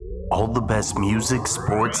All the best music,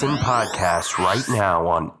 sports, and podcasts right now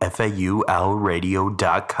on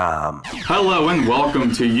FAULradio.com. Hello and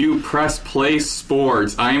welcome to UPress Play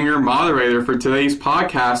Sports. I am your moderator for today's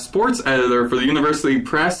podcast, sports editor for the University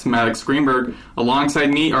Press, Maddox Greenberg.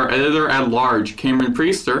 Alongside me, our editor-at-large, Cameron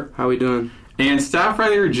Priester. How we doing? And staff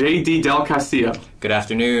writer, JD Delcastillo. Good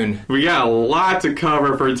afternoon. We got a lot to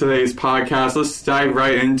cover for today's podcast. Let's dive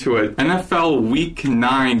right into it. NFL Week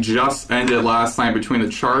 9 just ended last night between the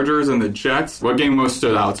Chargers and the Jets. What game most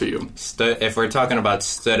stood out to you? If we're talking about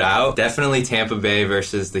stood out, definitely Tampa Bay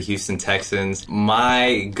versus the Houston Texans.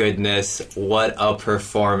 My goodness, what a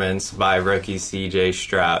performance by rookie CJ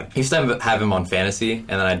Stroud. I used to have him on fantasy, and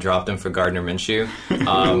then I dropped him for Gardner Minshew. He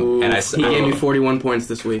gave me 41 points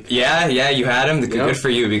this week. Yeah, you had him. Yep. Good for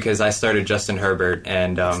you, because I started Justin Herbert.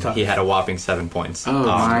 And he had a whopping 7 points. Oh,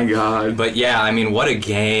 my God. But yeah, I mean, what a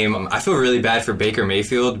game. I feel really bad for Baker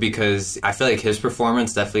Mayfield because I feel like his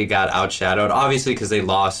performance definitely got outshadowed. Obviously, because they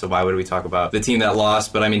lost, so why would we talk about the team that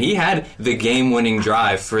lost? But I mean, he had the game-winning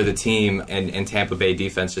drive for the team, and Tampa Bay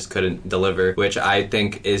defense just couldn't deliver, which I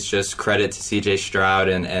think is just credit to CJ Stroud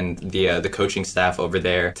and the coaching staff over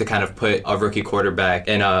there to kind of put a rookie quarterback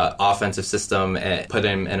in an offensive system and put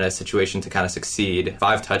him in a situation to kind of succeed.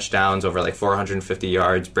 5 touchdowns over like 450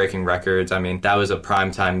 yards, breaking records. I mean, that was a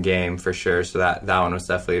primetime game for sure, so that one was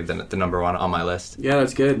definitely the number one on my list. Yeah,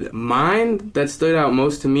 that's good. Mine that stood out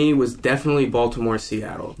most to me was definitely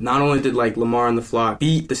Baltimore-Seattle. Not only did Lamar and the flock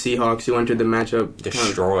beat the Seahawks, who entered the matchup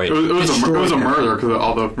destroyed. It was a murder because of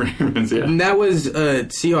all the Ravens, yeah. And that was a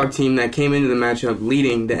Seahawks team that came into the matchup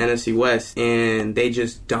leading the NFC West, and they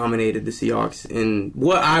just dominated the Seahawks in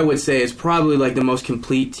what I would say is probably the most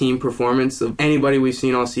complete team performance of anybody we've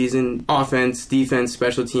seen all season. Offense, defense,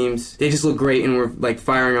 special teams, they just look great and were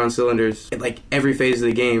firing on cylinders at every phase of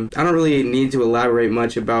the game. I don't really need to elaborate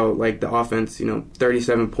much about the offense.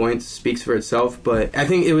 37 points speaks for itself, but I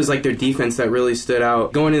think it was their defense that really stood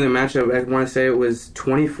out. Going into the matchup, I want to say it was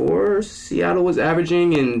 24 Seattle was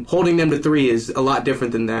averaging, and holding them to 3 is a lot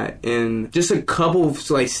different than that. And just a couple of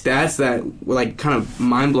stats that were kind of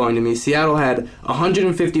mind-blowing to me. Seattle had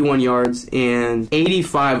 151 yards, and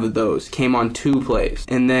 85 of those came on 2 plays.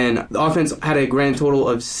 And then the offense had a grand total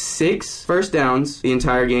of 6 first downs the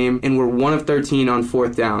entire game, and were 1 of 13 on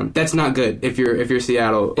 4th down. That's not good if you're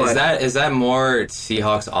Seattle. Is that more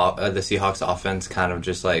Seahawks the Seahawks offense kind of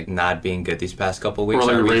just not being good these past couple weeks?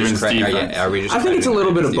 Or are we Ravens just defense? I think it's a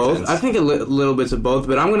little bit of both. I think little bits of both,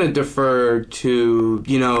 but I'm going to defer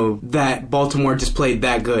to that Baltimore just played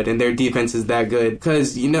that good and their defense is that good,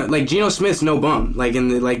 because Geno Smith's no bum,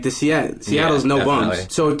 the Seattle's no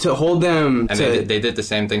bums. So to hold them, and they did the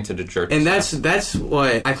same thing to Detroit. And that's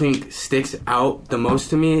what I think sticks out the most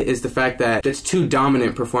to me, is the fact that it's 2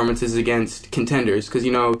 dominant performances against contenders. Because,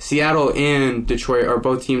 Seattle and Detroit are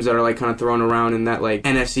both teams that are kind of thrown around in that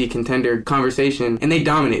NFC contender conversation, and they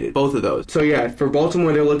dominated both of those. So yeah, for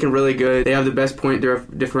Baltimore, they're looking really good. They have the best point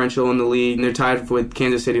differential in the league, and they're tied with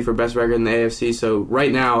Kansas City for best record in the AFC. So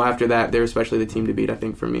right now, after that, they're especially the team to beat, I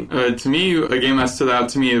think, for me. To me, a game that stood out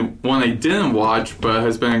to me, one I didn't watch but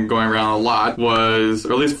has been going around a lot, was,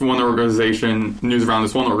 or at least for one organization, news around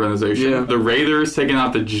this one organization, the Raiders taking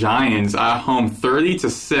out the Giants at home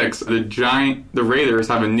 30-6. The Raiders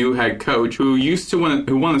have a new head coach who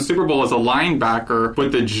won the Super Bowl as a linebacker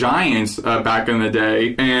with the Giants back in the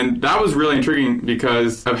day, and that was really intriguing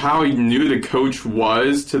because of how new the coach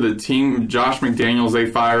was to the team. Josh McDaniels, they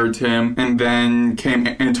fired him, and then came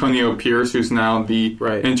Antonio Pierce, who's now the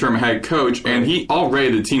interim head coach, and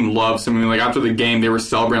the team loves him. I mean, after the game, they were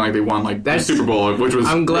celebrating they won the Super Bowl, which was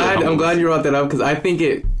I'm glad you brought that up, because I think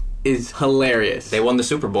it is hilarious. They won the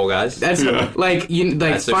Super Bowl, guys. That's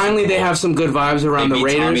finally they have some good vibes around the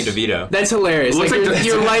Raiders. Tommy DeVito. That's hilarious.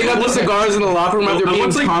 You're lighting up the cigars in the locker room after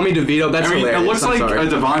being Tommy DeVito. That's hilarious. It looks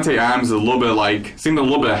Devontae Adams a little bit seemed a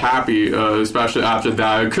little bit happy, especially after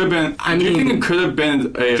that. It could have been. Do you think it could have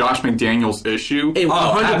been a Josh McDaniels issue? It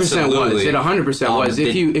 100% was. It 100% was.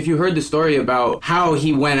 If you heard the story about how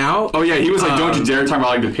he went out. Oh yeah, he was don't you dare talk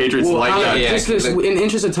about the Patriots that. In the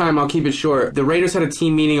interest of time, I'll keep it short. The Raiders had a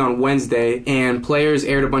team meeting on Wednesday, and players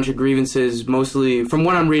aired a bunch of grievances, mostly, from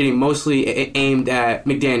what I'm reading, aimed at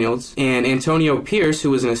McDaniels. And Antonio Pierce, who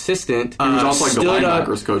was an assistant, he was also the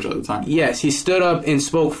linebackers coach at the time. Yes, he stood up and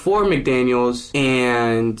spoke for McDaniels,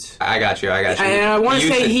 and I got you. And I want to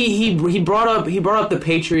say he brought up the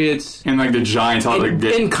Patriots and the Giants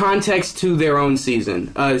in context to their own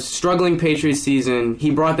season, struggling Patriots season. He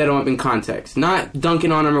brought that up in context, not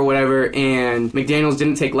dunking on him or whatever. And McDaniels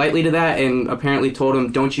didn't take lightly to that, and apparently told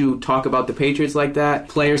him, "Don't you you talk about the Patriots like that.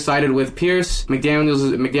 Players sided with Pierce.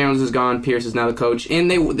 McDaniels is gone. Pierce is now the coach, and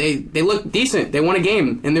they look decent. They won a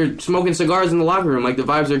game, and they're smoking cigars in the locker room. Like, the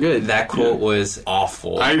vibes are good. That quote was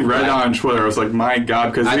awful. I read on Twitter. I was like, my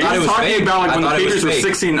God, because they were talking about like when the Patriots were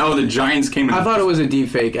 16-0, the Giants came in. I thought it was a deep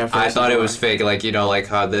fake at first. I thought it was fake. Like, you know, like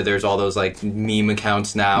how there's all those like meme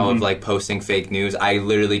accounts now of like posting fake news. I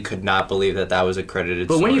literally could not believe that was accredited.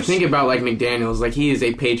 But source. when you think about like McDaniels, like, he is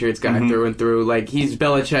a Patriots guy through and through. Like, he's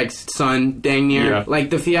Belichick's son, dang near. Yeah. Like,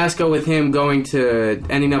 the fiasco with him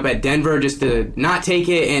ending up at Denver just to not take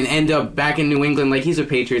it and end up back in New England, like, he's a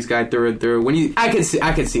Patriots guy through and through. I could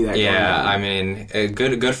see that. Yeah, I mean,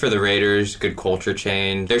 good for the Raiders. Good culture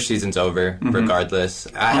change. Their season's over, regardless.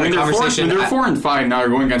 I had a conversation. They're 4-5 now. They're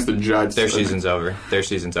going against the Jets. Their season's over.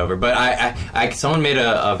 But someone made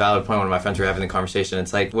a valid point. One of my friends were having the conversation.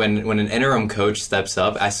 It's like when an interim coach steps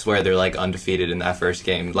up, I swear they're like undefeated in that first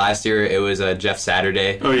game. Last year it was Jeff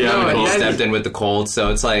Saturday. Oh yeah, he stepped in with the Colts.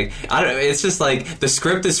 So it's like it's just like the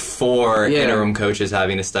script is for interim coaches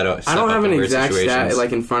having to step up. I don't have an exact stat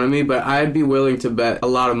like in front of me, but I'd be willing to bet a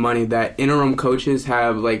lot of money that interim coaches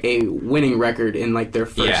have like a winning record in like their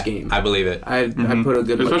first game. I believe it. I'd put a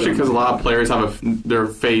good, especially because a lot of players have their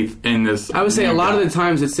faith in this. I would say a lot of the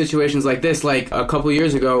times it's situations like this. Like a couple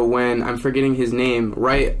years ago, when I'm forgetting his name,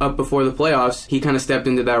 right up before the playoffs, he kind of stepped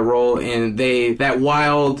into that role, and that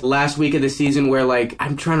wild last week of the season where, like,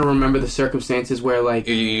 I'm trying to remember the circumstances where, like,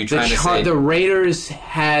 the Raiders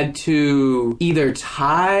had to either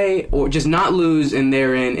tie or just not lose, and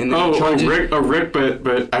they're in. And Rick,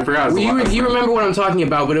 but I forgot. You remember what I'm talking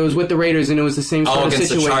about? But it was with the Raiders, and it was the same sort of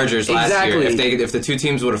situation. Against the Chargers last year. If the two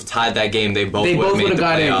teams would have tied that game, they both would have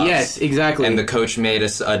got in. Yes, exactly. And the coach made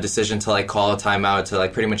a decision to like call a timeout to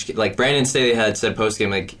like pretty much like Brandon Staley had said post game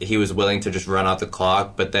like he was willing to just run out the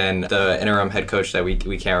clock, but then the interim head coach that we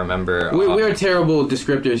can't remember. We're terrible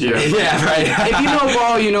descriptors here. Yeah, right. If you know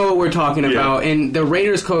ball, you know what we're talking about. And the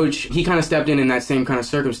Raiders coach, he kind of stepped in that same kind of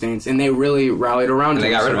circumstance, and they really rallied around him.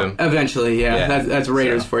 They got rid of him. Eventually, yeah. That's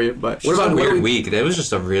Raiders for you. But what about a weird week? It was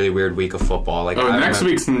just a really weird week of football. Like next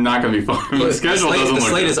week's not going to be fun. The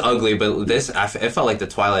slate is ugly, but it felt like the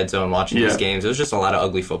Twilight Zone watching these games. It was just a lot of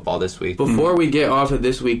ugly football this week. Before we get off of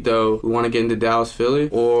this week, though, we want to get into Dallas, Philly,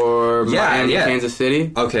 or Miami, Kansas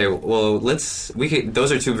City. Okay, well,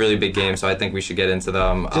 those are two really big games, so I think we should get into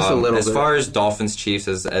them. Just a little bit. As far as Dolphins Chiefs,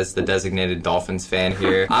 as the designated Dolphins fan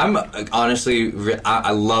here, I'm honestly,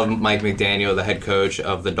 I love Mike McDaniel, the head coach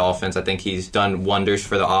of the Dolphins. I think he's done wonders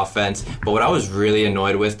for the offense. But what I was really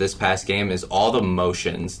annoyed with this past game is all the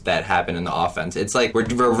motions that happen in the offense. It's like we're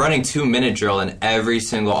running 2-minute drill, and every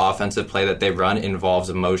single offensive play that they run involves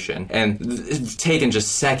a motion, and it's taking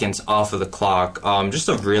just seconds off of the clock. Just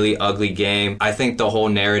a really ugly game. I think the whole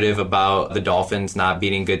narrative about the Dolphins not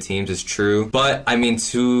beating good teams is true, but I mean,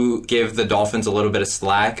 to give the Dolphins a little bit of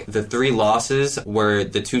slack, the 3 losses were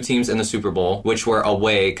the 2 teams in the Super Bowl, which were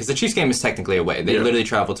away, because the Chiefs game is technically away. They literally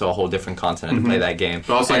traveled to a whole different continent to play that game.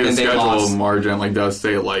 But also, the schedule margin does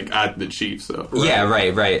say like at the Chiefs. So yeah,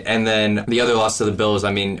 right. And then the other loss to the Bills.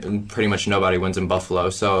 I mean, pretty much nobody wins in Buffalo.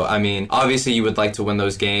 So I mean, obviously you would like to win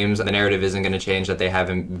those games. The narrative isn't going to change that they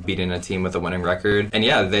haven't beaten a team with a winning record. And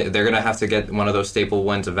yeah, they're going to have to get one of those staple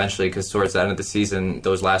wins eventually, because towards the end of the season,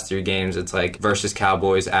 those last 3 games, it's like versus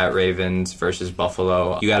Cowboys, at Ravens, versus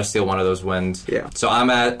Buffalo. You got to steal one of those wins. Yeah. So I'm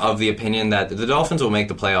of the opinion that the Dolphins will make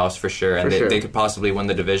the playoffs for sure, and they could possibly win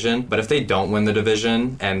the division. But if they don't win the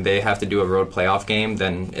division and they have to do a road playoff game,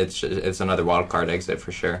 then it's another wild card exit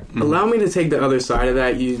for sure. Allow me to take the other side of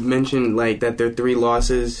that. You mentioned like that they're 3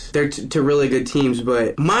 losses. They're to really good teams,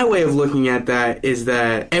 but my way of looking at that is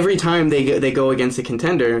that every time they go against a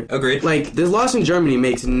contender, agreed. Like this loss in Germany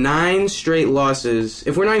makes 9 straight losses.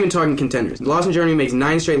 If we're not even talking contenders, the loss in Germany makes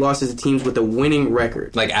 9 straight losses to teams with a winning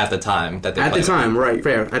record. Like at the time that they at the time, right?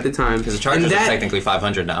 Fair at the time, because the Chargers are technically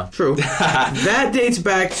 500 now. True. That dates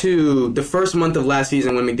back to the first month of last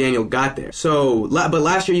season when McDaniel got there. So, but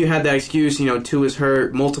last year you had that excuse, Tua is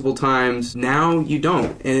hurt multiple times. Now you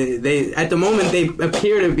don't. And at the moment, they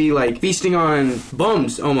appear to be like feasting on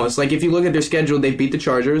bums almost. Like if you look at their schedule, they beat the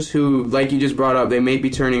Chargers, who, like you just brought up, they may be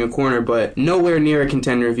turning a corner, but nowhere near a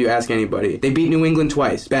contender if you ask anybody. They beat New England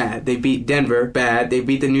twice. Bad. They beat Denver. Bad. They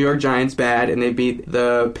beat the New York Giants. Bad. And they beat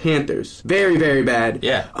the Panthers. Very, very bad.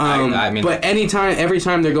 Yeah. I mean, but every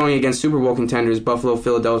time they're going against Super Bowl contenders, Buffalo,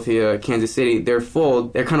 Philadelphia, Kansas City, they're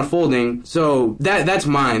kind of folding. So that's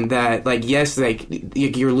mine. That like yes, like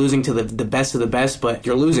you're losing to the best of the best, but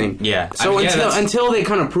you're losing. Yeah. So until they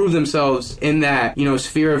kind of prove themselves in that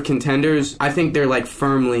sphere of contenders, I think they're like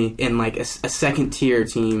firmly in like a second tier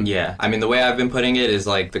team. Yeah. I mean, the way I've been putting it is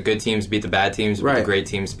like the good teams beat the bad teams, but the great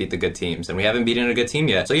teams beat the good teams, and we haven't beaten a good team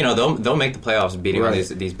yet. So, they'll make the playoffs beating all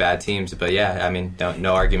these bad teams. But, yeah, I mean,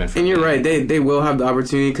 no argument for And you're right. They will have the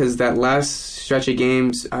opportunity because that last stretch of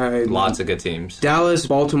games... lots of good teams. Dallas,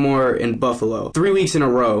 Baltimore, and Buffalo. 3 weeks in a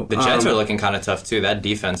row. The Jets are looking kind of tough, too. That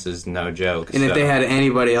defense is no joke. And if they had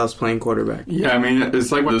anybody else playing quarterback. Yeah, I mean,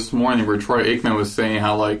 it's like this morning where Troy Aikman was saying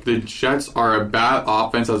how, like, the Jets are a bad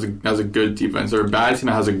offense as a good defense. They're a bad team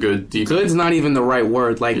that has a good defense. Good's not even the right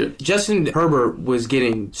word. Like, Justin Herbert was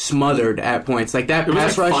getting smothered at points. Like, that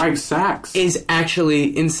pass rush 5 sacks. is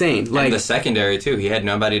actually insane. Like, and the secondary, too. He had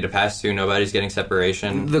nobody to pass to. Nobody's getting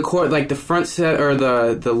separation. The court, like, the front set, or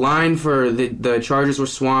the line for the Chargers were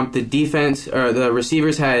swamped. The defense, or the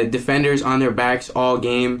receivers had defenders on their backs all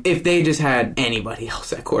game. If they just had anybody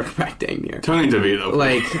else at quarterback, dang near. Tony DeVito.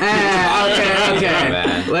 Like,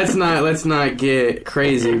 okay. Let's not get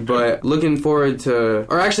crazy, but looking forward to...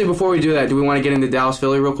 Or actually, before we do that, do we want to get into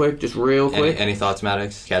Dallas-Philly real quick? Just real quick? Any thoughts,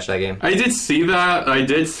 Maddox? Catch that game? I did see that. I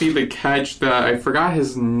did see the catch that... I forgot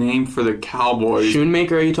his name for the Cowboys.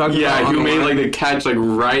 Shoemaker, are you talking about? Yeah, he made like the catch like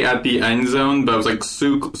right at the end zone, but it was like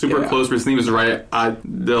super close. His name was right at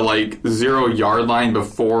the like 0 yard line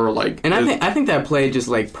before like... And I think that play just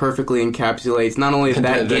like perfectly encapsulates not only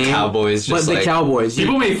that the game... Cowboys just but the Cowboys.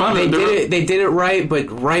 People made fun of it. They did it right, but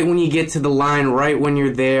right when you get to the line, right when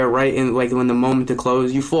you're there, right in like when the moment to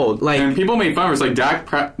close, you fold. Like, and people made fun of it. It's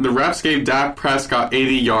like the refs gave Dak Prescott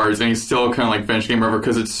 80 yards, and he still couldn't like finish the game over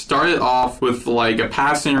because it started off with like a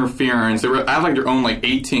pass interference. They were at like their own like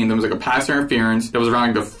 18. There was like a pass interference that was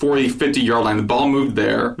around like the 40, 50 yard line. The ball moved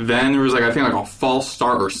there. Then there was like I think like a false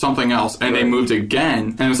start or something else, and they moved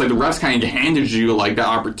again. And it's like the refs kind of handed you like that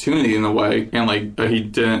opportunity in a way, and like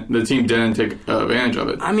the team didn't take advantage of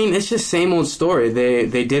it. I mean, it's just same old story.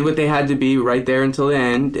 They did what they had to be right there until the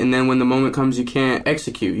end, and then when the moment comes, you can't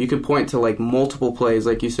execute. You could point to like multiple plays,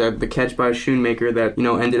 like you said, the catch by Shoemaker that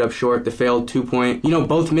ended up short, the failed 2-point.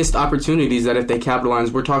 Both missed opportunities that if they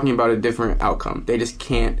capitalized, we're talking about a different outcome. They just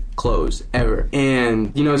can't close ever.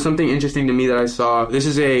 And something interesting to me that I saw, this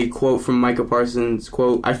is a quote from Micah Parsons,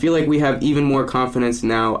 quote, "I feel like we have even more confidence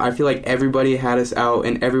now. I feel like everybody had us out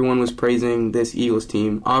and everyone was praising this Eagles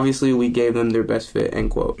team. Obviously we gave them their best fit,"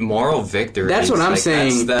 end quote. Moral victory. That's what I'm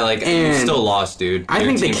saying. You still lost, dude. I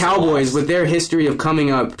think the Cowboys, with their history of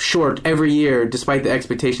coming up short every year despite the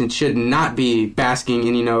expectations, should not be basking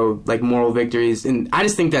in like moral victories. And I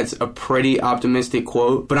just think that's a pretty optimistic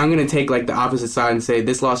quote, but I'm going to take like the opposite side and say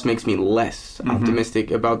this loss makes me less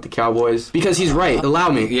optimistic about the Cowboys, because he's right. Allow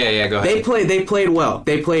me. Yeah, go ahead. They played well.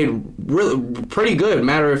 They played really pretty good,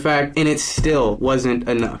 matter of fact, and it still wasn't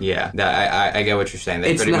enough. Yeah, I get what you're saying.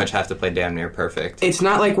 They much have to play damn near perfect. It's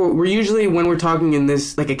not like we're usually, when we're talking in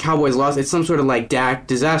this like a Cowboys loss, it's some sort of like Dak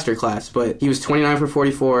disaster class, but he was 29 for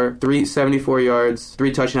 44, 374 yards,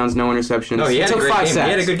 3 touchdowns, no interceptions. No, he had a great 5 game. sacks.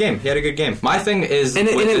 He had a good game. My thing is, and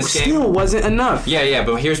it still wasn't enough. Yeah,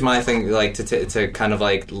 but here's my thing, like to kind of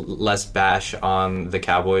like less bash on the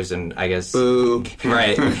Cowboys, and I guess boo.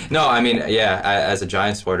 Right. No, I mean, yeah, as a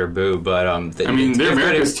Giants supporter, boo. But they're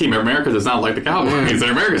America's team. America does not like the Cowboys.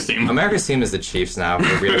 They're America's team. America's team is the Chiefs now.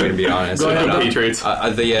 If we're really going to be honest. Go ahead, Patriots.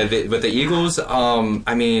 But the Eagles,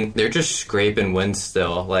 I mean, they're just scraping wins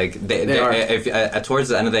still. Like they are. Towards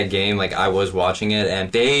the end of that game, like I was watching it,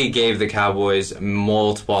 and they gave the Cowboys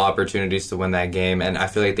multiple opportunities to win that game, and I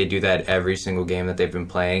feel like they do that every single game that they've been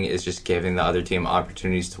playing, is just giving the other team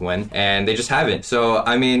opportunities to win, and they just haven't. So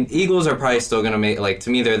I mean, Eagles are probably still going to make, like, to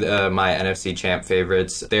me, they're my NFC champ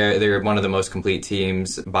favorites. They're one of the most complete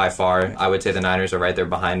teams by far. I would say the Niners are right there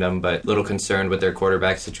behind them, but a little concerned with their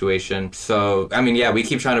quarterback situation. So I mean, yeah, we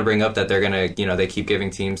keep trying to bring up that they're gonna, they keep giving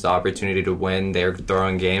teams the opportunity to win. They're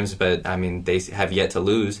throwing games, but I mean, they have yet to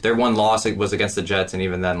lose. Their one loss was against the Jets, and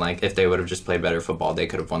even then, like, if they would have just played better football, they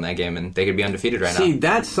could have won that game, and they could be undefeated right now. See,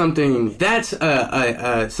 that's something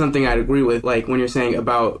I'd agree with, like, when you're saying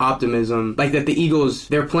about optimism, like that the Eagles,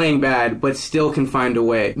 they're playing bad, but still can find a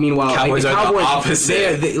way. Meanwhile, Cowboys like, the are Cowboys, the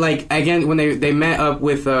opposite. they like, again, when they met up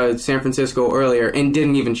with San Francisco earlier and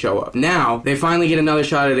didn't even show up. Now, they finally get another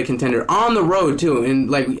shot at a contender on the road, too, and,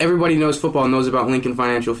 like, everybody knows football knows about Lincoln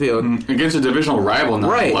Financial Field. Against a divisional rival,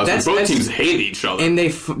 right? Both teams hate each other. And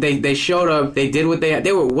they showed up, they did what they had.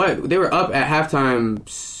 They were up at halftime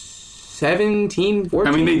 17,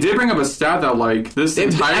 14. I mean, they did bring up a stat that, like, this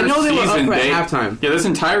entire season... I know they were up at halftime. Yeah, this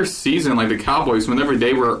entire season, like, the Cowboys, whenever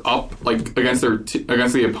they were up, like, against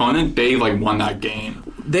the opponent, they, like, won that game.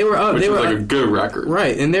 They were up. Which They was were like up, a good record.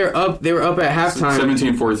 right, and they're up. They were up at halftime.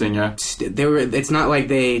 17-14, yeah. It's not like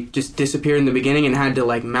they just disappeared in the beginning and had to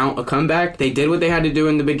like mount a comeback. They did what they had to do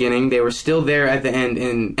in the beginning. They were still there at the end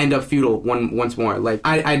and end up futile once more. Like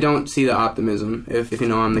I don't see the optimism if you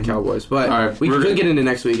know I'm the Cowboys. But right, we could get into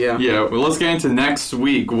next week. Yeah. Yeah. Well, let's get into next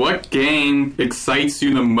week. What game excites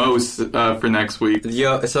you the most for next week?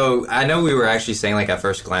 So I know we were actually saying like at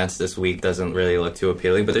first glance this week doesn't really look too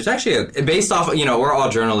appealing, but there's actually based off we're all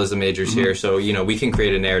journalism majors here, so we can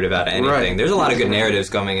create a narrative out of anything. Right. There's a lot of good narratives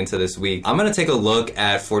coming into this week. I'm gonna take a look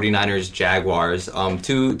at 49ers Jaguars,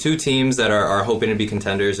 two teams that are hoping to be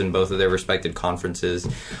contenders in both of their respective conferences.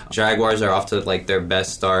 Jaguars are off to like their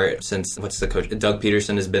best start since what's the coach Doug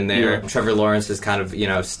Peterson has been there. Yeah. Trevor Lawrence has kind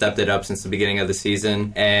of stepped it up since the beginning of the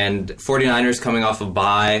season, and 49ers coming off a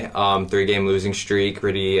bye, 3-game losing streak.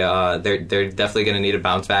 Pretty they're definitely going to need a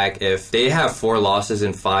bounce back. If they have 4 losses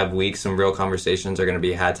in 5 weeks, some real conversations are going to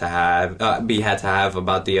be had to have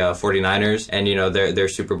about the 49ers and their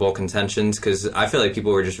Super Bowl contentions, because I feel like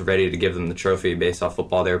people were just ready to give them the trophy based off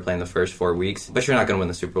football they were playing the first 4 weeks. But you're not going to win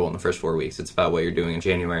the Super Bowl in the first 4 weeks. It's about what you're doing in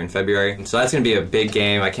January and February. So that's going to be a big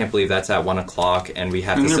game. I can't believe that's at 1 o'clock, and we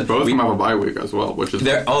have and to. They're both coming off a bye week as well, which is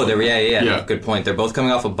yeah. Good point. They're both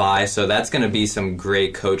coming off a bye, so that's going to be some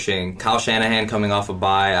great coaching. Kyle Shanahan coming off a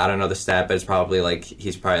bye. I don't know the stat, but it's probably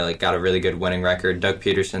he's probably got a really good winning record. Doug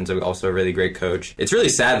Peterson's also a really great coach. It's really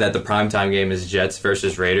sad that the primetime game is Jets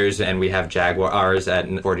versus Raiders, and we have Jaguars at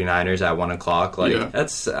 49ers at 1 o'clock.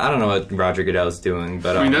 That's I don't know what Roger Goodell's doing,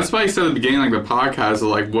 but I mean that's why I said at the beginning, the podcast,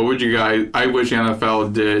 what would you guys? I wish the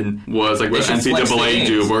NFL did was what NCAA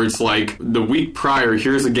do, where it's the week prior,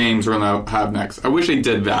 here's the games we're gonna have next. I wish they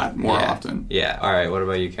did that more often. Yeah. All right. What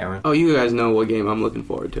about you, Cameron? Oh, you guys know what game I'm looking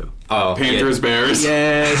forward to. Oh, Panthers Bears.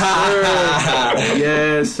 Yes, sir.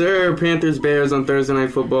 Yes, sir. Panthers Bears on Thursday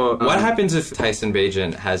Night Football. What happens if Tyson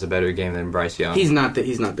Bagent has a better game than Bryce Young? He's not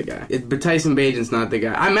the guy. But Tyson Bagent's not the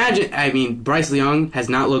guy. I mean, Bryce Young has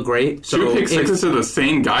not looked great. So 2 pick sixes to the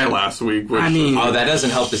same guy last week. Which that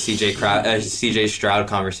doesn't help the CJ Stroud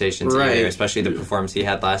conversations either, especially the performance he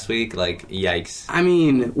had last week. Yikes. I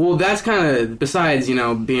mean, well, that's kind of besides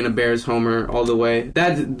being a Bears homer all the way.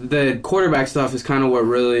 The quarterback stuff is kind of what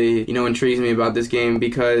really intrigues me about this game,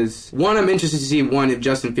 because one, I'm interested to see if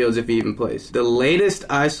Justin Fields, if he even plays. The latest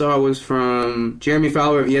I saw was from Jeremy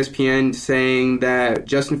Fowler of ESPN saying that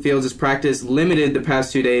Justin Fields' practice limited the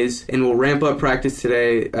past 2 days and will ramp up practice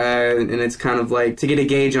today, and it's kind of to get a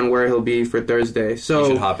gauge on where he'll be for Thursday. So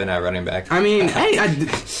you should hop in at running back. I mean, hey,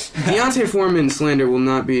 Deontay Foreman slander will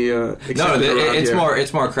not be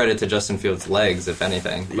it's more credit to Justin Fields' legs, if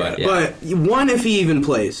anything. But one, if he even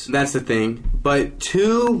plays, that's the thing. But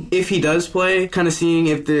 2, if he does play, kind of seeing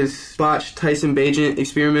if this botched Tyson Bagent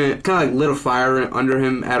experiment kind of lit a fire under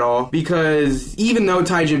him at all. Because even though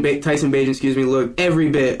Tyson Bagent, looked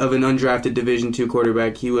every bit of an undrafted Division II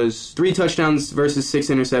quarterback, he was 3 touchdowns versus 6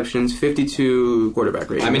 interceptions, 52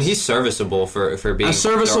 quarterback rating. I mean, he's serviceable for being a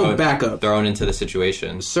serviceable backup thrown into the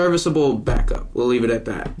situation. Serviceable backup. We'll leave it at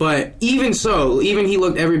that. But even so, even he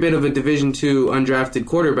looked every bit of a Division II undrafted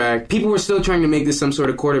quarterback, people were still trying to make this some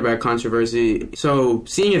sort of quarterback controversy. So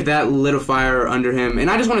seeing if that lit a fire under him, and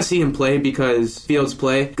I just want to see him play because Fields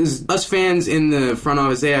play, because us fans in the front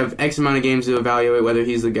office, they have X amount of games to evaluate whether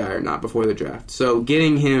he's the guy or not before the draft. So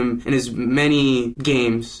getting him in as many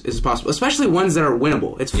games as possible, especially ones that are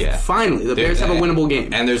winnable. Finally, the Bears have a winnable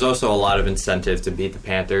game. And there's also a lot of incentive to beat the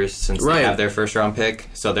Panthers since they have their first round pick.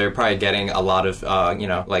 So they're probably getting a lot of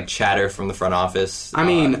chatter from the front office. I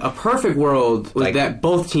mean, a perfect world was that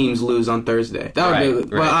both teams lose on Thursday. That would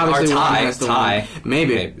be, but obviously tie.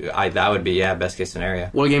 Maybe. That would be best case scenario.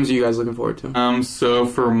 What games are you guys looking forward to? So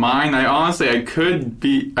for mine, I could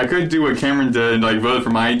do what Cameron did, vote for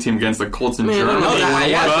my team against the Colts in Germany.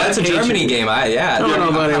 That's a Germany game.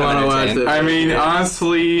 Nobody want to watch it. I mean,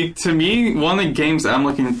 honestly, to me, one of the games I'm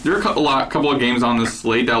looking, there are a couple of games on this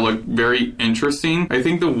slate that look very interesting. I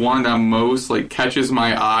think the one that most catches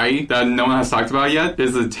my eye that no one has talked about yet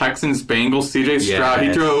is the Texans-Bengals. CJ Stroud,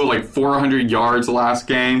 he threw 400 yards last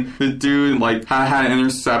game. The dude had an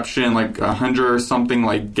interception 100 or something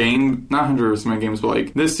game, not 100 or something games,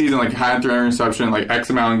 but this season had an interception X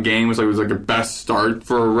amount of games. It was a best start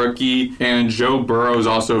for a rookie. And Joe Burrow is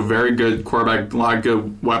also a very good quarterback, a lot of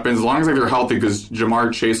good weapons as long as they're healthy, because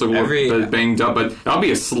Jamar Chase looked a little bit banged up, but that'll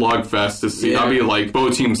be a slugfest to see. That'll be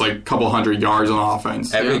both teams couple hundred yards on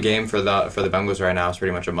offense. Every game for the Bengals right now is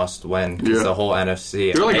pretty much a must win. Because the whole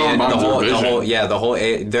NFC, they're on the bottom of their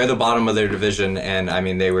division. They're the bottom of their division, and I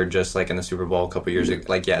mean they were just in the Super Bowl a couple years ago.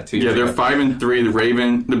 Like, 2 years ago. Yeah, they're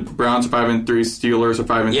 5-3. The Browns are 5-3. Steelers are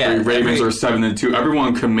 5-3. Ravens are 7-2.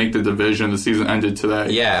 Everyone could make the division. The season ended today.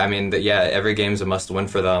 Yeah, I mean, every game's a must-win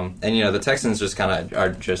for them. And, the Texans just kind of are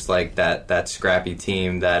just like that scrappy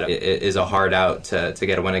team that is a hard out to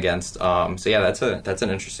get a win against. That's an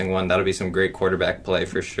interesting one. That'll be some great quarterback play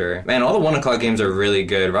for sure. Man, all the 1 o'clock games are really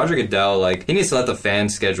good. Roger Goodell, he needs to let the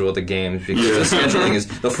fans schedule the games because the scheduling is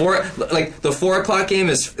the 4 o'clock game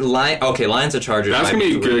is Lions and Chargers. That's gonna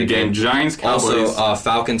be a good game. Giants, Cowboys. Also,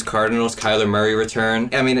 Falcons, Cardinals. Kyler Murray return.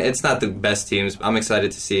 I mean, it's not the best teams. I'm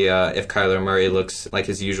excited to see if Kyler Murray looks like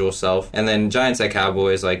his usual self. And then Giants at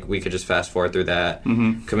Cowboys. We could just fast forward through that.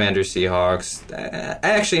 Mm-hmm. Commanders, Seahawks.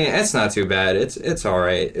 Actually, it's not too bad. It's all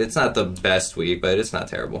right. It's not the best week, but it's not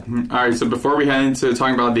terrible. Mm-hmm. All right. So before we head into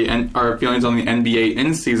talking about our feelings on the NBA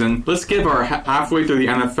in season, let's give our halfway through the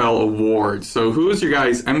NFL awards. So who is your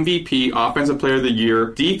guys' MVP, Offensive Player of the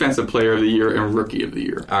Year, Defensive Player of the Year, and Rookie of the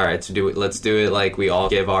Year? All right. So let's do it like we all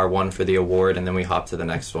give our one for the award, and then we hop to the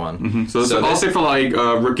next one. Mm-hmm. So I'll say for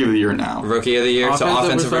Rookie of the Year now. Rookie of the Year.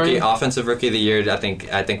 Offensive Rookie of the Year. I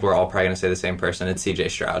think we're all probably gonna say the same person. It's CJ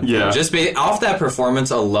Stroud. Yeah. Just off that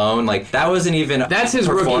performance alone, that wasn't even. That's his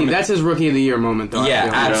rookie. That's his Rookie of the Year moment, though. Yeah,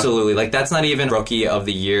 absolutely. That's not even Rookie of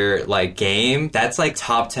the Year game. That's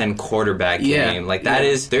top 10 quarterback game.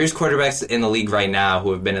 There's quarterbacks in the league right now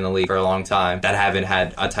who have been in the league for a long time that haven't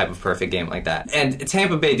had a type of perfect game like that. And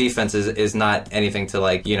Tampa Bay defense is not anything to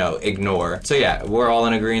ignore. So yeah, we're all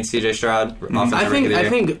in agreement. CJ Stroud. I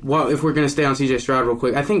think. Well, if we're gonna stay on CJ Stroud real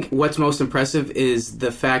quick, I think what's most impressive is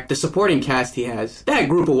the supporting cast he has. That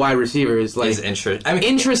group of wide receivers is interesting. I mean,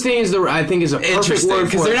 interesting is a perfect word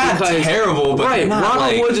because they're not terrible. But right,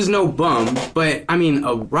 Robert Woods is no bum, but I mean,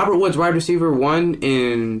 Robert Woods wide receiver 1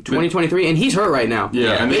 in 2023, and he's hurt right now.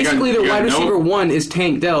 Yeah, basically the wide receiver 1 is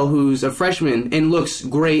Tank Dell, who's a freshman and looks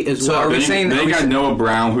great as well. Are we saying they got Noah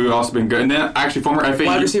Brown, who also been good, and then actually former FAU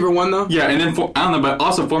wide receiver 1 though. Yeah, and then I don't know, but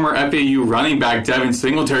also former FAU running back Devin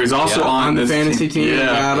Singletary is also on the fantasy team.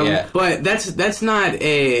 Yeah. But that's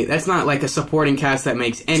not like a supporting cast that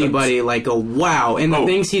makes anybody go wow. And the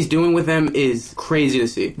things he's doing with them is crazy to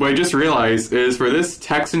see. What I just realized is for this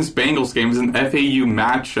Texans-Bengals game is an FAU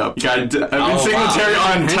matchup. You got Devin Singletary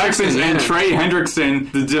on Texans and Trey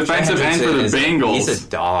Hendrickson, the defensive end for the Bengals. He's a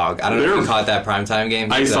dog. I don't know if you caught that primetime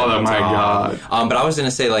game. I saw that. My God. But I was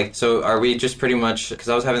gonna say so are we just pretty much because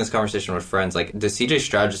I was having this conversation with friends does CJ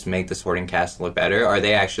Stroud just make the supporting cast look better? Or are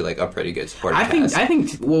they actually a pretty good supporting cast? I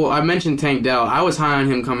think. Well, I mentioned Tank Dell. I was high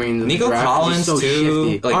on him coming into the draft. Nico Collins so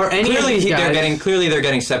too. Clearly they're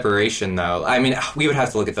getting separation though. I mean, we would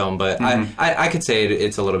have to look at film, but I could say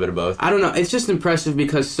it's a little bit of both. I don't know. It's just impressive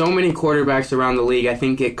because so many quarterbacks around the league, I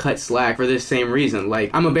think, get cut slack for this same reason.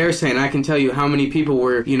 I'm a Bears fan. I can tell you how many people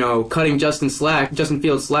were, cutting Justin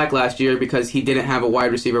Fields slack last year because he didn't have a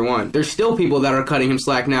wide receiver 1. There's still people that are cutting him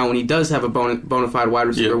slack now when he does have a bona fide wide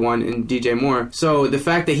receiver 1 in DJ Moore. So the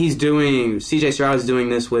fact that CJ Stroud is doing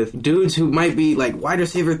this with dudes who might be wide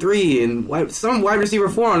receiver 3 and some wide receiver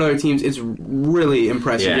 4 on other teams, it's really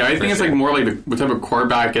impressive. Yeah, I think it's more the type of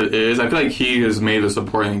quarterback it is. I feel like he has made the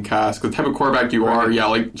supporting cast. The type of quarterback you are,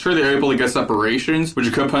 sure they're able to get separations, which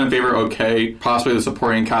you could put in favor, possibly the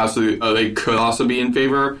supporting cast, they could also be in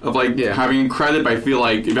favor of having credit, but I feel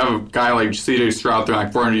if you have a guy like CJ Stroud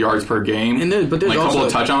throwing 400 yards per game, but there's a couple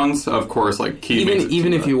of touchdowns, of course,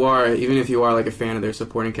 even if you are a fan of their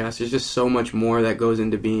supporting cast, there's just so much more that goes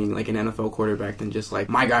into being an NFL quarterback than just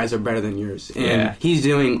my guys are better than yours. And he's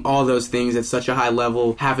doing all those things at such a high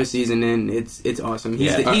level, half a season in. It's awesome.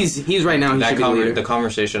 He's right now. He should be the leader. The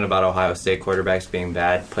conversation about Ohio State quarterbacks being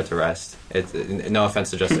bad put to rest. No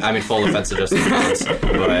offense to Justin. I mean, full offense to Justin Fields.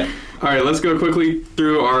 But all right, let's go quickly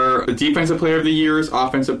through our Defensive Player of the Years,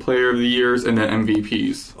 Offensive Player of the Years, and then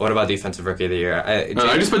MVPs. What about Defensive Rookie of the Year? I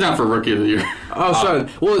just put down for Rookie of the Year. Sorry.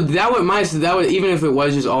 Well, that would even if it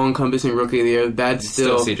was just all encompassing Rookie of the Year, that'd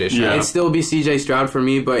still CJ Stroud. It'd still be CJ Stroud for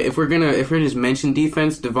me. But if we're just mention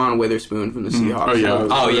defense, Devon Witherspoon from the Seahawks.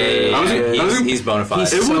 He's bona fide.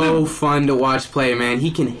 He's so fun to watch play, man. He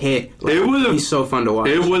can hit. He's so fun to watch.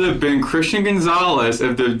 It would have been Christian Gonzalez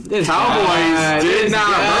if the Cowboys did not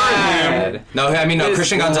hurt him. No,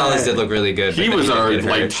 Christian Gonzalez did look really good. He was our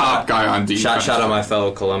top guy on defense. Shout out my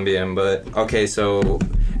fellow Colombian, but okay, so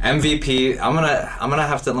MVP. I'm gonna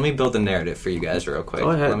have to let me build a narrative for you guys real quick.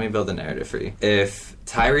 Go ahead. Let me build a narrative for you. If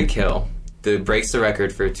Tyreek Hill that breaks the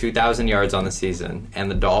record for 2,000 yards on the season, and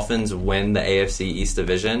the Dolphins win the AFC East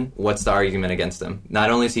Division, what's the argument against him? Not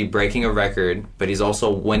only is he breaking a record, but he's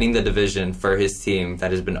also winning the division for his team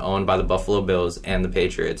that has been owned by the Buffalo Bills and the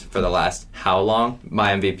Patriots for the last how long?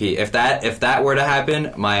 My MVP. If that were to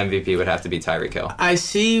happen, my MVP would have to be Tyreek Hill. I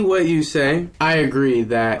see what you say. I agree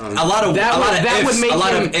that a lot of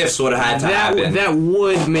ifs would have had to happen. That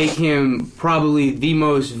would make him probably the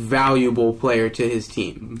most valuable player to his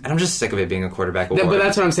team. And I'm just sick of it being a quarterback award. But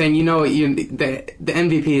that's what I'm saying. You know, the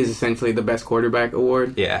MVP is essentially the best quarterback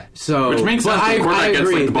award. Yeah. So, which makes sense. The quarterback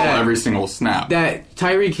gets like the ball every single snap. That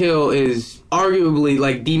Tyreek Hill is arguably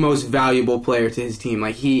like the most valuable player to his team.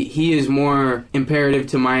 Like he is more imperative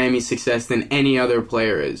to Miami's success than any other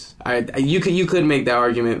player is. You could make that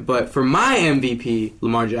argument, but for my MVP,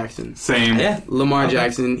 Lamar Jackson. Same. Yeah. Lamar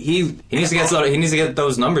Jackson. He needs to get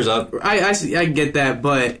those numbers up. I get that,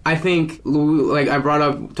 but I think like I brought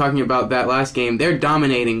up talking about that last game, they're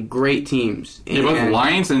dominating great teams. Yeah, both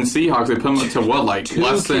Lions and Seahawks, they put them up to what, like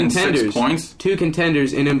less than 6 points? 2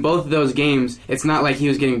 contenders, and in both of those games, it's not like he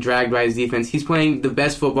was getting dragged by his defense. He's playing the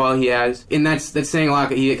best football he has, and that's saying a lot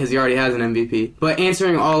because he already has an MVP. But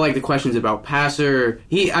answering all like the questions about passer,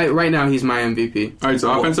 right now he's my MVP. All right,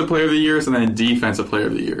 so offensive player of the years and then defensive player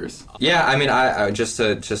of the years. Yeah, I mean, I just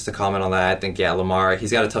to comment on that, I think Lamar,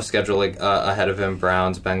 he's got a tough schedule ahead of him: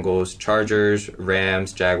 Browns, Bengals, Chargers,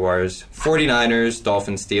 Rams, Jaguars, 49ers,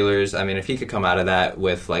 Dolphins, Steelers. I mean, if he could come out of that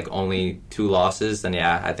with like only 2 losses, then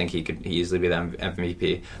yeah, I think he could easily be the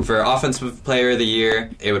MVP. For offensive player of the year,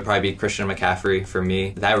 it would probably be Christian McCaffrey for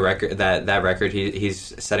me. That record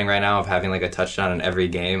he's setting right now of having like a touchdown in every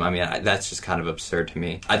game, I mean, that's just kind of absurd to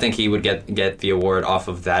me. I think he would get the award off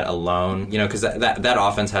of that alone, you know, because that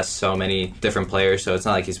offense has so many different players, so it's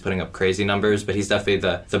not like he's putting up crazy numbers, but he's definitely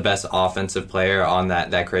the best offensive player on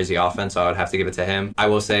that crazy offense, so I would have to give it to him. I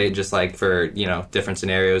will say, just like for, you know, different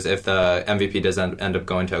scenarios, if the MVP doesn't end up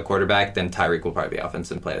going to a quarterback, then Tyreek will probably be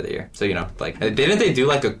offensive player of the year. So, you know, like, didn't they do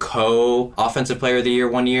like a co-offensive player of the year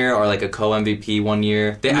one year, or like a co-MVP one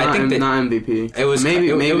year? I think not MVP. It was maybe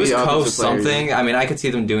it was co-something. I mean, I could see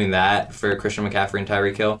them doing that for Christian McCaffrey and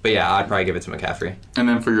Tyreek Hill, but yeah, I'd probably give it to McCaffrey. And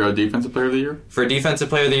then for your defensive player of the year? For defensive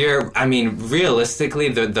player of the year, I mean, realistically,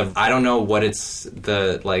 the I don't know what it's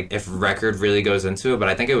like if record really goes into it, but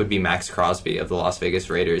I think it would be Max Crosby of the Las Vegas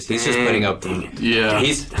Raiders. He's just putting up. Yeah.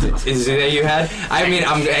 Is it that you had? I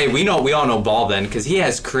mean, we all know ball then, because he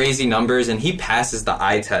has crazy numbers and he passes the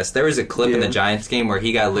eye test. There was a clip in the Giants game where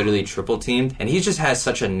he got literally triple teamed, and he just has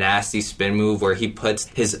such a nasty spin move where he puts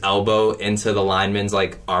his elbow into the lineman's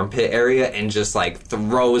like armpit area and just like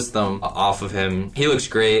throws them off of him. He looks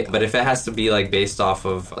great, but if it has to be like based off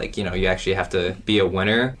of like, you know, you actually have to be a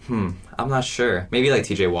winner, I'm not sure. Maybe like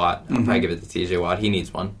TJ Watt. I'll probably give it to TJ Watt. He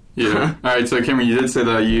needs one. Yeah. All right, so Cameron, you did say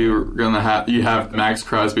that you have Max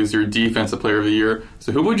Crosby as your defensive player of the year.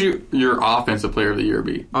 So who would your offensive player of the year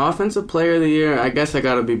be? Offensive player of the year, I guess I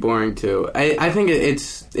gotta be boring too. I think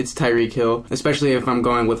it's Tyreek Hill, especially if I'm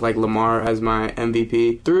going with like Lamar as my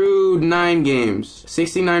MVP. Through 9 games,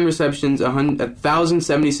 69 receptions,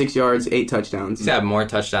 1,076 yards, 8 touchdowns. He's had more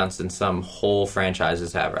touchdowns than some whole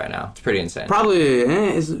franchises have right now. It's pretty insane. Probably,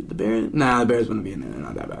 is the Bears? Nah, the Bears wouldn't be in there. They're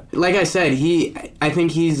not that bad. Like I said, I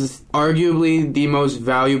think he's arguably the most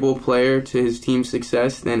valuable player to his team's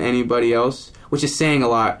success than anybody else, which is saying a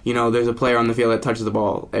lot. You know, there's a player on the field that touches the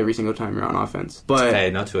ball every single time you're on offense. But hey,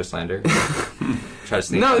 no Tua slander. Try to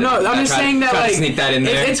sneak I'm just saying that like sneak that in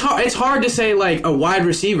there. It's hard to say like a wide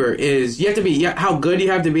receiver is. You have to be how good you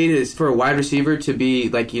have to be for a wide receiver to be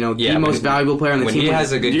like, you know, the most valuable player on the team. When he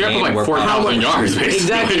has a good game, you have like 4,000 yards basically.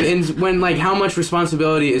 Exactly, and when like how much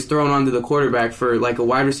responsibility is thrown onto the quarterback for like a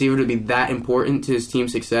wide receiver to be that important to his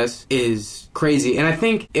team's success is crazy. And I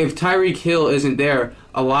think if Tyreek Hill isn't there,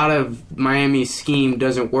 a lot of Miami's scheme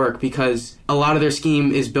doesn't work, because a lot of their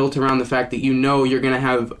scheme is built around the fact that you know you're going to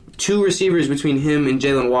have 2 receivers between him and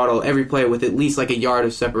Jalen Waddle every play with at least like a yard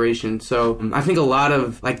of separation. So I think a lot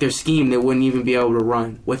of like their scheme, they wouldn't even be able to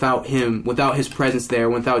run without him, without his presence there,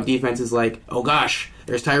 without defenses like, oh gosh,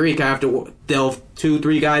 there's Tyreek, I have to delve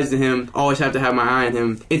 2-3 guys to him, always have to have my eye on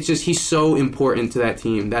him. It's just he's so important to that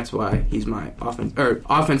team. That's why he's my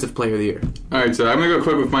offensive player of the year. Alright, so I'm going to go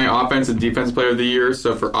quick with my offensive defensive player of the year.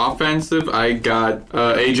 So for offensive, I got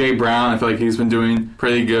A.J. Brown. I feel like he's been doing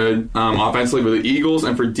pretty good offensively with the Eagles.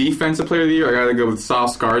 And for defensive player of the year, I got to go with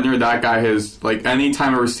Sauce Gardner. That guy has, like, any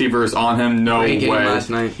time a receiver is on him, no Great way. Game last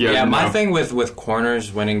night. Yeah, my thing with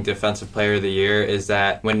corners winning defensive player of the year is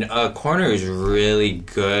that when a corner is really really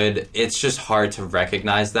good. It's just hard to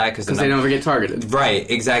recognize that because they don't ever get targeted. Right,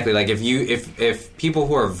 exactly. Like if people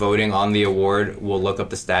who are voting on the award will look up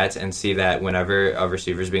the stats and see that whenever a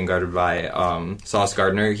receiver is being guarded by Sauce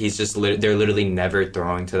Gardner, he's just they're literally never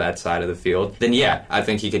throwing to that side of the field. Then yeah, I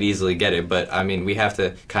think he could easily get it. But I mean, we have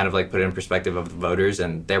to kind of like put it in perspective of the voters,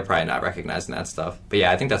 and they're probably not recognizing that stuff. But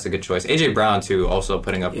yeah, I think that's a good choice. AJ Brown too, also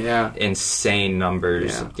putting up insane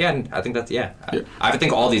numbers. Yeah, I think that's I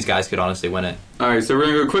think all these guys could honestly win it. All right, so we're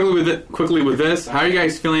gonna go quickly with this. How are you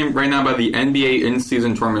guys feeling right now about the NBA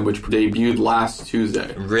in-season tournament, which debuted last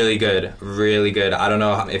Tuesday? Really good, really good. I don't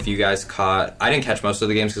know if you guys caught. I didn't catch most of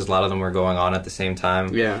the games because a lot of them were going on at the same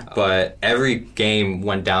time. Yeah. But every game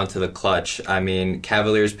went down to the clutch. I mean,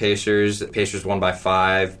 Cavaliers, Pacers won by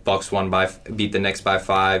 5. Bucks beat the Knicks by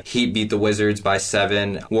 5. Heat beat the Wizards by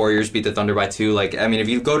 7. Warriors beat the Thunder by 2. Like, I mean, if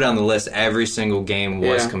you go down the list, every single game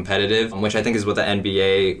was competitive, which I think is what the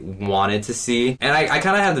NBA wanted to see. And I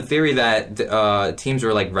kind of have the theory that teams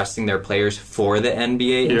were like resting their players for the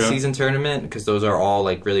NBA in-season tournament because those are all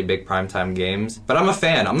like really big primetime games. But I'm a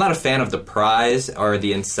fan. I'm not a fan of the prize or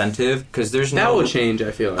the incentive because there's that will change.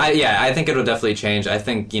 I feel like. I think it'll definitely change. I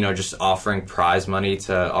think just offering prize money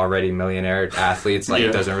to already millionaire athletes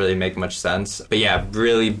doesn't really make much sense. But yeah,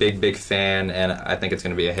 really big fan, and I think it's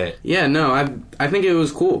gonna be a hit. Yeah, no, I think it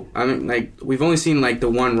was cool. I mean, like we've only seen like the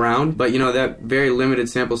one round, but that very limited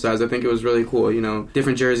sample size. I think it was really cool.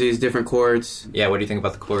 Different jerseys, different courts. Yeah, what do you think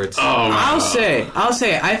about the courts? I'll say,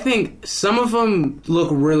 I think some of them look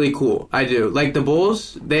really cool. I do. Like the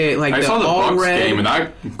Bulls, they like I saw the all Bucks red game, and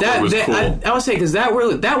that was cool. I would say because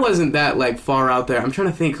that wasn't that like far out there. I'm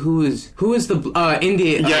trying to think who is the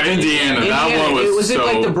Indiana. Yeah, Indiana. That one was it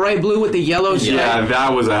like the bright blue with the yellow stripe? Yeah,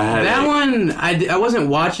 that was a headache. That one, I wasn't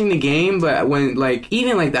watching the game, but when like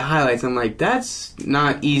even like the highlights, I'm like that's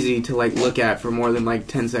not easy to like look at for more than like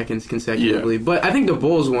 10 seconds consecutively. Yeah. But I think the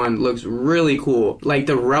Bulls one looks really cool. Like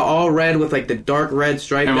the all red with like the dark red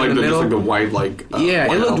stripe and in the middle. Just like the white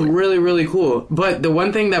it looked really, really cool. But the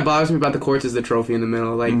one thing that bothers me about the courts is the trophy in the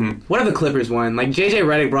middle. Like, what are the Clippers won? Like JJ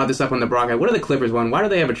Redick brought this up on the broadcast. What are the Clippers won? Why do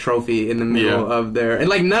they have a trophy in the middle of their? And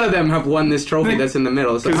like none of them have won this trophy that's in the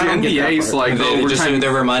middle. So because the NBA's like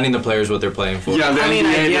they're reminding the players what they're playing for. Yeah, the NBA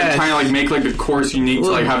they're trying to like make like the courts unique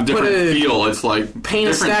to like have different feel. It's like paint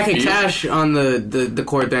a stack of cash on the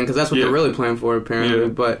court then because that's what they're really playing for apparently.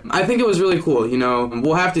 But I think it was really cool.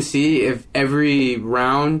 We'll have to see if every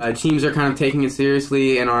round teams are kind of taking it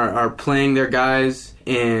seriously and are playing their guys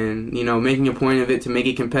and making a point of it to make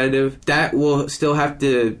it competitive. That we'll still have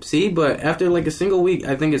to see, but after like a single week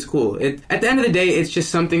I think it's cool. At the end of the day it's just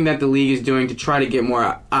something that the league is doing to try to get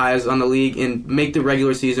more eyes on the league and make the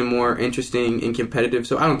regular season more interesting and competitive,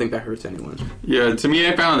 so I don't think that hurts anyone. Yeah, to me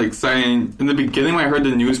I found it exciting. In the beginning when I heard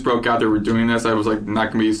the news broke out they were doing this, I was like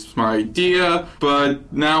not gonna be a smart idea,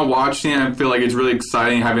 but now watching it I feel like it's really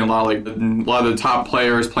exciting having a lot of the top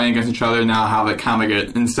players playing against each other now have like kind of like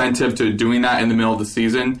an incentive to doing that in the middle of the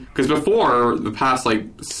season. Because before, the past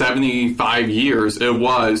 75 years, it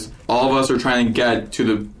was all of us are trying to get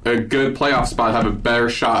to a good playoff spot, have a better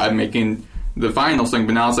shot at making the finals thing,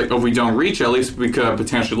 but now it's like, if we don't reach it, at least we could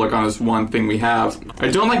potentially look on this one thing we have. I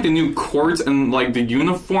don't like the new courts and like the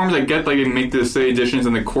uniforms. I get like they make the city editions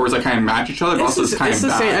and the courts that kind of match each other, but also it's kind of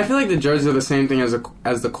bad. Same. I feel like the jerseys are the same thing as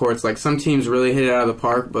the courts. Like some teams really hit it out of the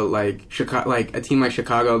park, but like a team like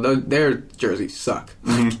Chicago, their jerseys suck.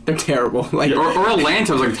 They're terrible. Like or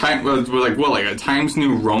Atlanta was like a Times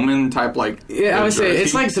New Roman type like. Yeah, I would say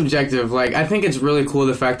it's like subjective. Like I think it's really cool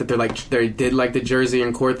the fact that they did like the jersey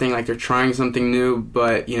and court thing. Like they're trying something new,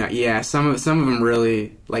 but some of them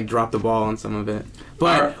really like dropped the ball on some of it.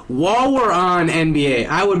 But while we're on NBA,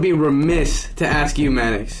 I would be remiss to ask you,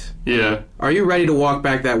 Maddox. Yeah. Are you ready to walk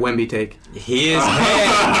back that Wemby take? He is.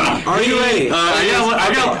 Are you ready?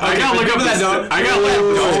 I gotta look up that. I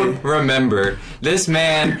don't remember. This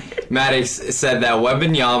man, Maddox, said that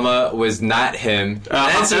Wembanyama was not him. It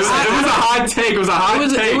was a hot take. It was a hot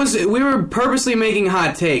take. We were purposely making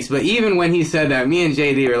hot takes, but even when he said that, me and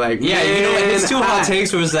JD were like, yeah, his two hot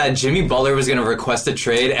takes was that Jimmy Butler was going to request a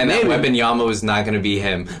trade and that Wembanyama was not going to be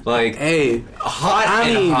him. Like,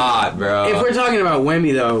 hot, bro. If we're talking about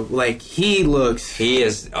Wemby, though, like, he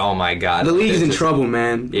is, oh my god. The league's in trouble,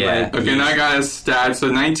 man. Yeah. Like, okay, now I got his stats. So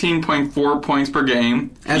 19.4 points per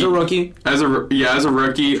game. As a rookie? As a rookie.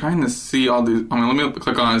 I'm trying to see all these. Let me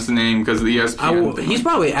click on his name because the ESPN. He's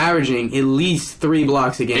probably averaging at least 3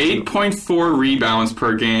 blocks a game. 8.4 rebounds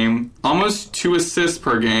per game. Almost 2 assists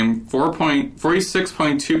per game.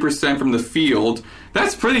 46.2% from the field.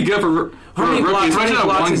 That's pretty good for a rookie. Especially that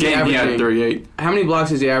one game he had 38. How many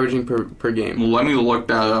blocks is he averaging per game? Let me look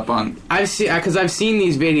that up on. I've seen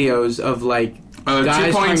these videos of like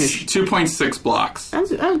guys trying to 2.6 blocks.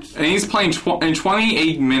 That's And he's playing in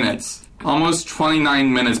 28 minutes. Almost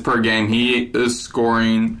 29 minutes per game. He is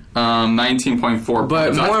scoring 19.4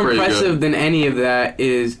 But points. more impressive than any of that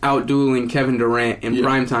is outdueling Kevin Durant in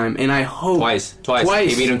primetime. And I hope... Twice.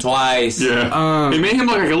 He beat him twice. Yeah. It made him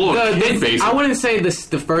look like a little kid, basically. I wouldn't say the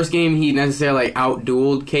first game he necessarily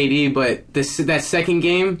outdueled KD, but that second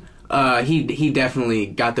game, he definitely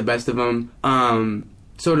got the best of him.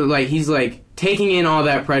 Sort of like, he's like taking in all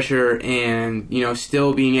that pressure and, you know,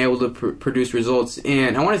 still being able to produce results.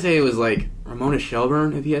 And I want to say it was like Ramona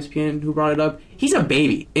Shelburne of ESPN who brought it up. He's a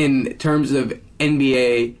baby in terms of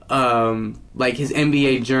NBA, like his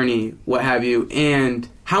NBA journey, what have you, and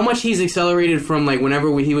how much he's accelerated from like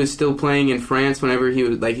whenever he was still playing in France, whenever he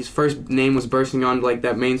was like his first name was bursting onto like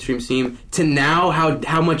that mainstream scene, to now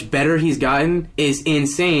how much better he's gotten is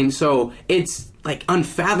insane. So it's like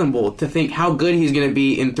unfathomable to think how good he's going to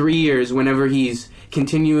be in 3 years whenever he's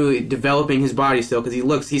continually developing his body still,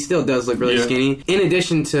 because he still does look really skinny. In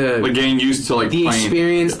addition to like getting used to like the playing.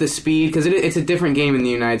 Experience, the speed, because it's a different game in the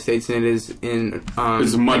United States than it is in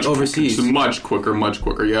it's much like overseas. It's much quicker.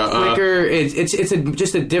 Yeah, quicker. It's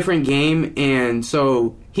just a different game, and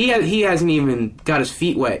so he hasn't even got his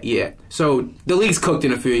feet wet yet. So the league's cooked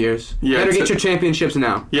in a few years. Better get your championships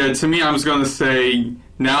now. Yeah, to me, I was going to say.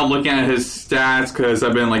 Now looking at his stats, because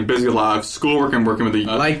I've been like busy a lot of schoolwork and working with the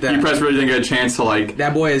UPress, really didn't get a chance to like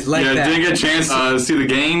that boy is like that. Didn't get a chance to see the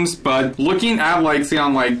games, but looking at like see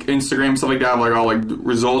on like Instagram stuff like that, like all like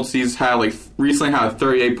results he's had, like recently had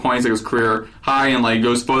 38 points, like his career high, and like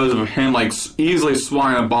those photos of him like easily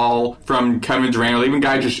swatting a ball from Kevin Durant, or even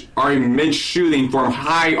guys just already mid shooting from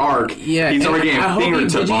high arc. Yeah, he's already getting a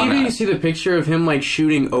fingertip on that. Did you even see the picture of him like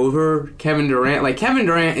shooting over Kevin Durant? Like Kevin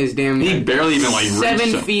Durant is damn near he barely even like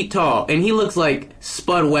 7 feet tall, and he looks like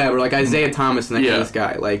Spud Webb or like Isaiah Thomas next to this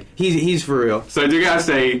guy. Like he's for real. So I do gotta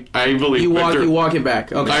say, I believe you walk it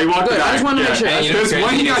back. Okay, I walked it back. I just wanted to make sure. Because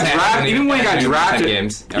when he got drafted, even when he got drafted,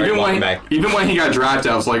 even when he got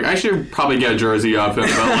drafted, I was like, I should probably get a jersey of him.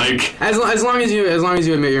 But like, as long as you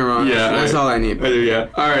admit you're wrong, that's all I need. I do, yeah.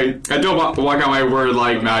 All right, I don't walk out my word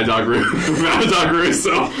like Mad Dog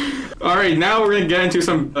Russo. All right, now we're going to get into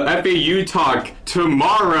some FAU talk.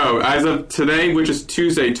 Tomorrow, as of today, which is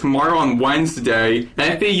Tuesday, tomorrow on Wednesday,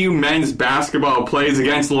 FAU men's basketball plays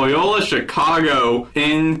against Loyola Chicago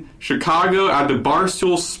in Chicago at the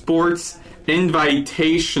Barstool Sports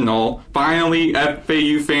Invitational. Finally,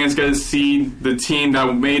 FAU fans get to see the team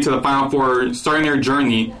that made it to the Final Four starting their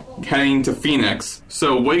journey heading to Phoenix.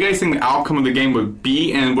 So what do you guys think the outcome of the game would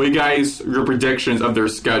be, and what do you guys, your predictions of their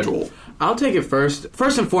schedule? I'll take it first.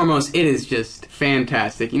 First and foremost, it is just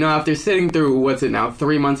fantastic. You know, after sitting through,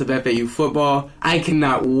 3 months of FAU football, I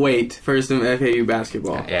cannot wait for some FAU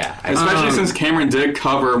basketball. Yeah. Especially since Cameron did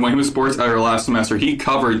cover, when he was sports editor last semester, he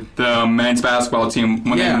covered the men's basketball team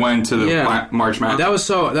when they went to the March Madness. That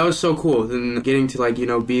was so cool. And getting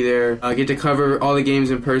to, be there, get to cover all the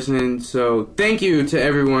games in person. So thank you to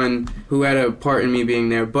everyone who had a part in me being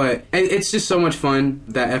there. But it's just so much fun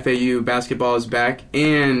that FAU basketball is back.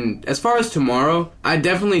 And as far as tomorrow, I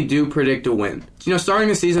definitely do predict a win. You know, starting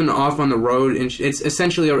the season off on the road, and it's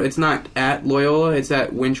essentially, it's not at Loyola, it's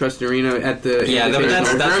at Wintrust Arena at the... Yeah,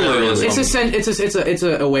 that's Loyola's home. It's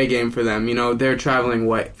a away game for them. You know, they're traveling,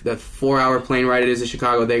 the 4-hour plane ride it is to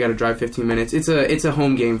Chicago, they got to drive 15 minutes. It's a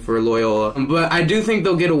home game for Loyola. But I do think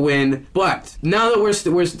they'll get a win. But now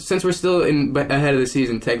that since we're still ahead of the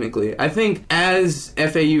season, technically, I think as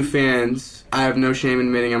FAU fans, I have no shame in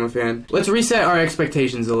admitting I'm a fan, let's reset our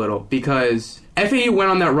expectations a little, because FAU went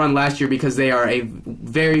on that run last year because they are a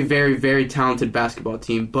very, very, very talented basketball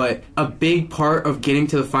team, but a big part of getting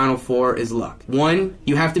to the Final Four is luck. One,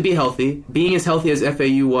 you have to be healthy. Being as healthy as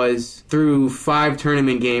FAU was through 5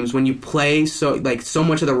 tournament games, when you play so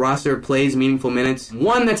much of the roster plays meaningful minutes,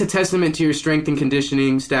 one, that's a testament to your strength and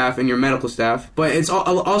conditioning staff and your medical staff, but it's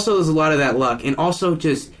also there's a lot of that luck. And also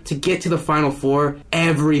just to get to the Final Four,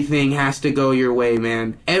 everything has to go your way,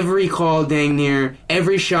 man. Every call dang near,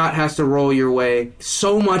 every shot has to roll your way.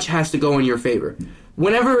 So much has to go in your favor.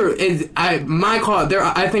 Whenever my call,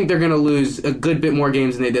 I think they're going to lose a good bit more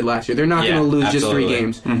games than they did last year. They're not going to lose just 3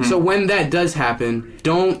 games. Mm-hmm. So when that does happen,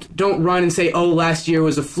 don't run and say, "Oh, last year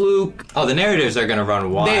was a fluke." Oh, the narratives are going to run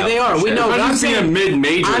wild. They are. Sure. We know. I'm saying a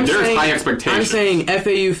mid-major. There's high expectations. I'm saying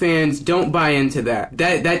FAU fans don't buy into that.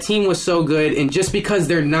 That team was so good, and just because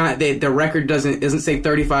they're not, the record doesn't say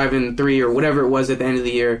 35-3 or whatever it was at the end of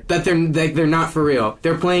the year, that they're not for real.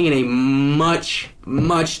 They're playing in a much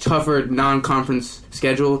tougher non-conference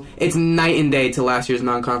schedule. It's night and day to last year's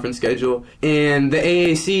non-conference schedule, and the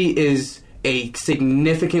AAC is a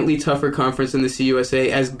significantly tougher conference than the CUSA,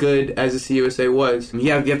 as good as the CUSA was.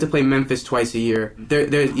 You have to play Memphis twice a year.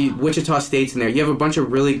 Wichita State's in there. You have a bunch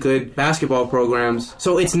of really good basketball programs.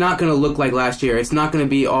 So it's not going to look like last year. It's not going to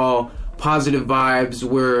be all positive vibes.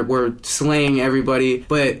 We're slaying everybody.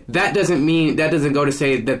 But that doesn't go to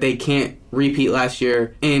say that they can't repeat last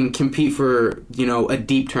year and compete for, a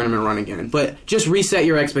deep tournament run again. But just reset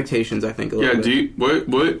your expectations, I think, a little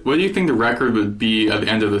bit. What do you think the record would be at the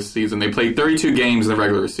end of the season? They played 32 games in the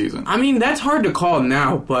regular season. I mean, that's hard to call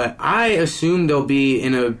now, but I assume they'll be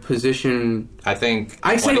in a position... I think...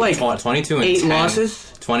 I'd say 22 and 8 10. losses.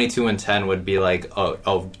 22 and 10 would be like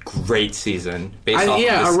a great season based off of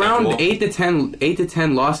the around schedule. 8 to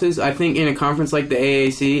 10 losses. I think in a conference like the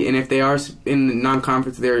AAC, and if they are in the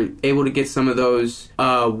non-conference, they're able to get some of those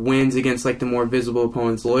wins against like the more visible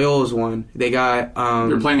opponents. Loyola's won. They got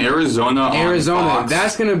they're playing Arizona. On Fox. That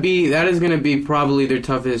is gonna be probably their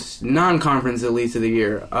toughest non-conference at least of the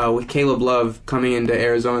year. With Caleb Love coming into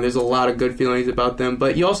Arizona, there's a lot of good feelings about them.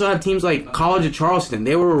 But you also have teams like College of Charleston.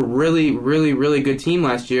 They were a really, really, really good team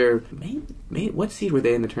last year. What seed were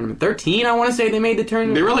they in the tournament? 13, I want to say they made the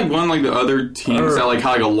tournament. They were like one of the other teams that like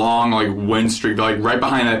had like a long win streak. Like right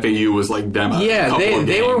behind FAU was like them. Yeah,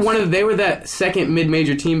 they were that second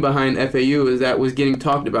mid-major team behind FAU that was getting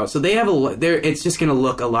talked about. So they have it's just going to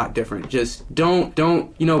look a lot different. Just don't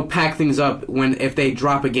pack things up if they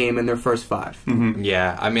drop a game in their first 5. Mm-hmm.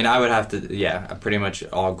 Yeah, I mean I would have to pretty much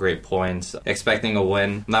all great points. Expecting a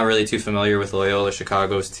win. I'm not really too familiar with Loyola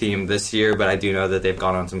Chicago's team this year, but I do know that they've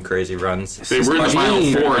gone on some crazy runs. They were in the Final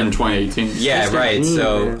Four in 2018. Yeah, Sister right. Jean,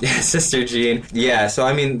 So, Sister Jean. Yeah, so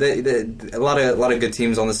I mean, a lot of good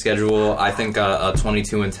teams on the schedule. I think a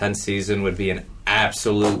 22 and 10 season would be an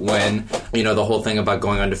absolute win. The whole thing about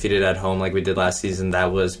going undefeated at home like we did last season,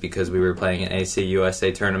 that was because we were playing an AC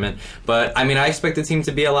USA tournament. But, I mean, I expect the team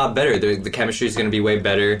to be a lot better. The chemistry is going to be way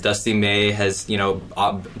better. Dusty May has,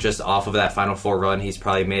 just off of that Final Four run, he's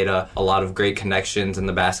probably made a lot of great connections in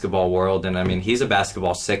the basketball world. And, I mean, he's a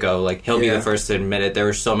basketball sicko. Like, he'll be the first to admit it. There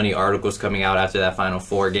were so many articles coming out after that Final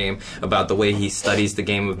Four game about the way he studies the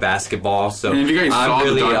game of basketball. So, and if you guys saw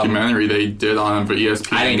the documentary they did on him for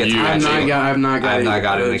ESPN, I didn't get to catch it. I've not gotten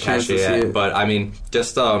to catch it yet, but I mean,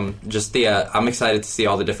 I'm excited to see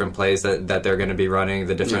all the different plays that they're going to be running,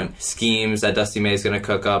 the different schemes that Dusty May is going to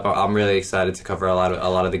cook up. I'm really excited to cover a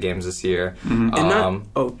lot of the games this year. Mm-hmm.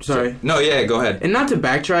 Go ahead. And not to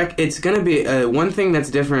backtrack, it's going to be one thing that's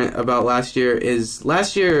different about last year is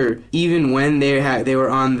last year, even when they were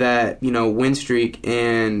on that win streak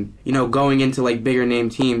and going into like bigger name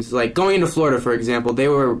teams, like going into Florida for example, they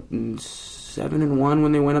were 7-1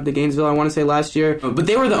 when they went up to Gainesville, I want to say last year. But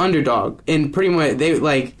they were the underdog. And pretty much, they,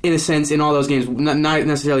 like, in a sense, in all those games, not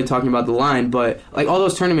necessarily talking about the line, but, like, all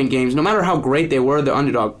those tournament games, no matter how great they were, the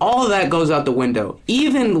underdog, all of that goes out the window.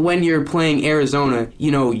 Even when you're playing Arizona,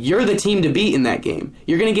 you're the team to beat in that game.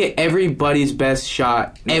 You're going to get everybody's best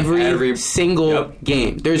shot every single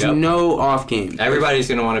game. There's no off game. Everybody's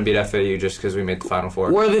going to want to beat FAU just because we made the Final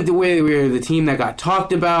Four. We're the team that got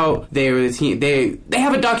talked about. They were the team. They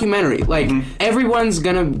have a documentary. Like, everyone's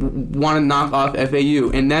gonna want to knock off FAU,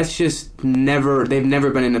 and that's just they've never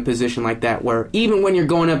been in a position like that where even when you're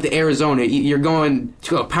going up to Arizona, you're going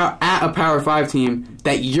to a Power 5 team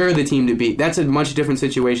that you're the team to beat. That's a much different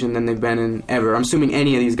situation than they've been in ever. I'm assuming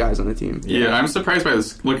any of these guys on the team. Yeah, I'm surprised by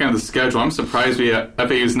this. Looking at the schedule, I'm surprised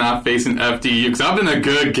FAU's not facing FDU because I've been a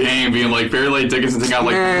good game being like Fairleigh Dickinson thing out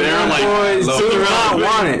like they're like boys do not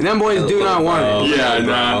want it. Them boys do not want it. Yeah,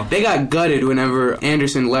 nah. They got gutted whenever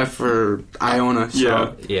Anderson left for Iona.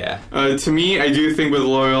 So. Yeah. To me, I do think with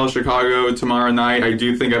Loyola Chicago tomorrow night, I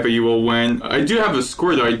do think FAU will win. I do have a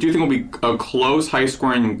score though. I do think it will be a close,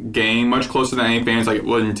 high-scoring game, much closer than any fans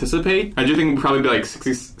would anticipate. I do think it will probably be like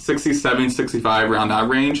 67, 65 around that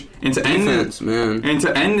range. And to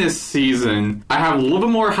end this season, I have a little bit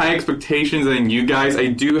more high expectations than you guys. I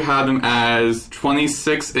do have them as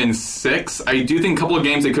 26-6. I do think a couple of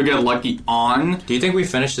games they could get lucky on. Do you think we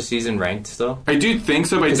finished the season ranked still? I do think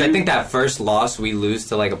so, but I think that first loss we lose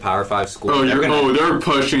to like a Power 5 school. They're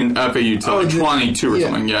pushing FAU to 22 or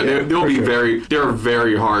something. They'll be sure. They're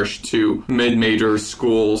very harsh to mid-major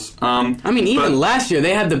schools. Even last year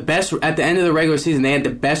they had the best at the end of the regular season. They had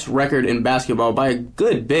the best record in basketball by a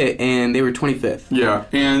good bit, and they were 25th. Yeah,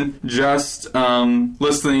 and just watching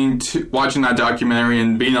that documentary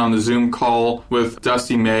and being on the Zoom call with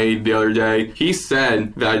Dusty May the other day, he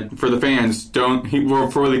said that for the fans,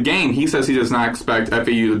 for the game, he says he does not expect FAU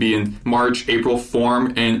to be in March, April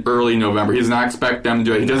form in early November. He does not expect them to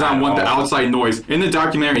do it. He does not want the outside noise. In the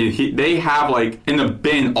documentary, they have, like, in the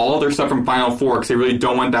bin all their stuff from Final Four because they really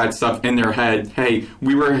don't want that stuff in their head. Hey, hey,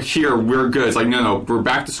 we were here, we're good. It's like, no, we're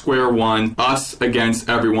back to square one, us against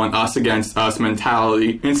everyone, us against us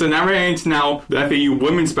mentality. And so now we're into now the FAU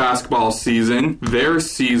women's basketball season. Their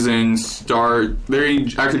season they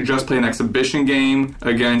actually just played an exhibition game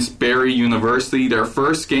against Barry University. Their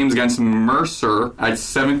first game's against Mercer at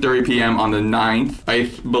 7:30 p.m. on the 9th. I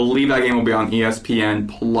believe that game will be on ESPN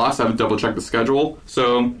Plus. I have to double check the schedule.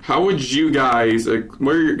 So how would you guys,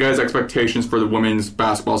 what are your guys' expectations for the women's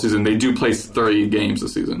basketball season? They do play 30 games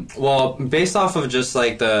this season. Well, based off of just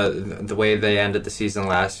like the way they ended the season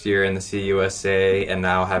last year in the CUSA and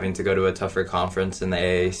now having to go to a tougher conference in the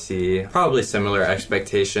AAC, probably similar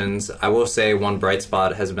expectations. I will say one bright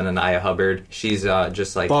spot has been Anaya Hubbard. She's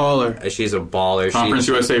just like baller. She's a baller. Conference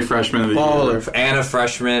USA freshman of the year. And a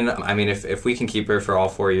freshman. I mean, if we can keep her for all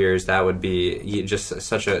 4 years, that would be just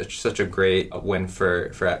such a great win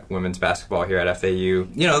for women's basketball here at FAU. You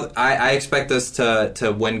know, I expect us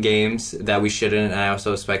to win games that we shouldn't, and I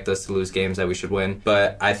also expect us to lose games that we should win.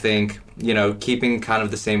 But I think, you know, keeping kind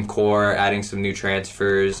of the same core, adding some new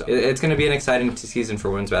transfers, it's going to be an exciting season for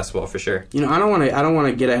women's basketball for sure. You know, I don't want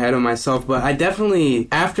to get ahead of myself, but I definitely,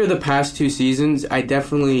 after the past 2 seasons, I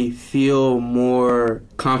definitely feel more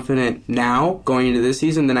confident now going into this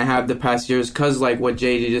season than I have the past years, because like what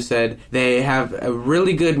JD just said, they have a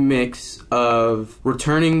really good mix of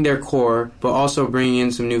returning their core, but also bringing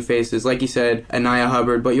in some new faces. Like you said, Anaya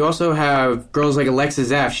Hubbard, but you also have girls like Alexa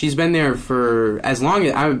Zaff. She's been there for as long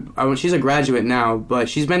as she's a graduate now, but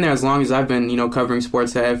she's been there as long as I've been, you know, covering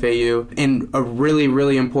sports at FAU. In a really,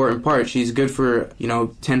 really important part, she's good for, you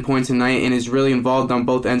know, 10 points a night and is really involved on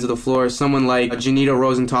both ends of the floor. Someone like Janita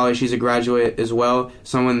Rosenthaler, she's a graduate as well.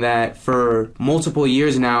 Someone that for multiple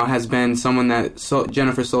years now has been someone that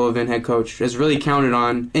Jennifer Sullivan, head coach, has really counted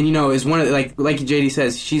on, and you know is one of like JD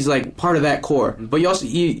says, she's like part of that core. But you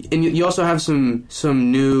also have some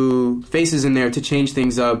new faces in there to change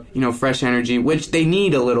things up. You know, fresh energy, which they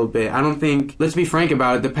need a little bit. I don't think. Let's be frank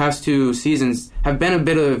about it. The past 2 seasons have been a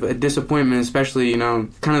bit of a disappointment, especially, you know,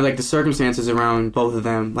 kind of like the circumstances around both of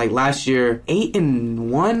them. Like last year,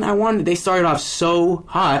 8-1. They started off so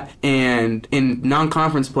hot and in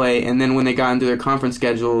non-conference play, and then when they got into their conference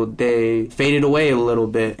schedule, they faded away a little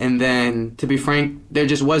bit. And then, to be frank, there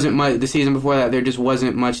just wasn't much. The season before that, there just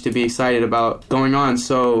wasn't much to be excited about going on.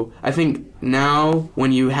 So I think now,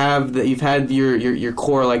 when you've had your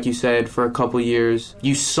core, like you said, for a couple years,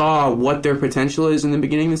 you saw what their potential is in the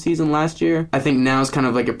beginning of the season last year. I think now is kind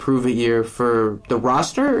of like a prove-it year for the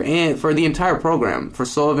roster and for the entire program, for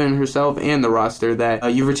Sullivan herself and the roster,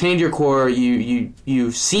 that you've retained your core,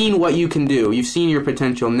 you've seen what you can do, you've seen your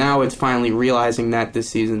potential. Now it's finally realizing that this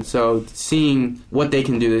season. So seeing what they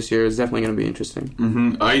can do this year is definitely going to be interesting.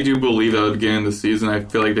 Mm-hmm. I do believe that at the beginning of the season, I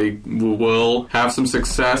feel like they will have some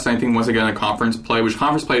success. I think once again, conference play, which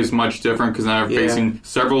conference play is much different because now they're facing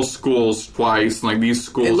several schools twice. Like these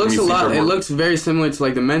schools, it looks very similar to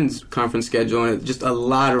like the men's conference schedule, and just a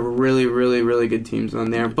lot of really, really, really good teams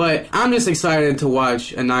on there. But I'm just excited to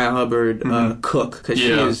watch Anaya Hubbard cook, because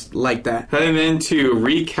she is like that. Heading into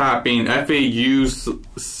recapping FAU's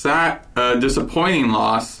disappointing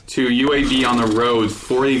loss to UAB on the road,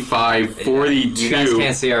 45-42. You guys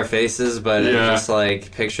can't see our faces, but it's just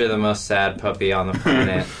like picture the most sad puppy on the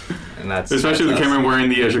planet. And that's especially the Cameron wearing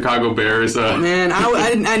the Chicago Bears. Man,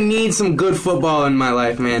 I need some good football in my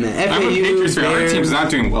life, man. FAU, I'm a Patriots fan. Our team's not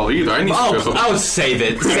doing well either. I need some good football. I would save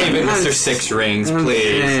it, Mr. Six Rings,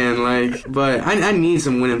 please. Man, but I need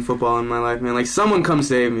some winning football in my life, man. Like, someone come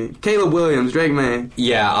save me. Caleb Williams, Drake May.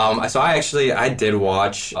 Yeah. So I did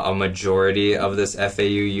watch a majority of this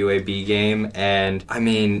FAU UAB game, and I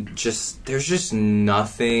mean, there's just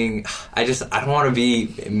nothing. I don't want to be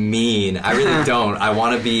mean. I really don't. I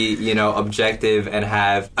want to be, objective and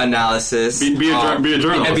have analysis. Be a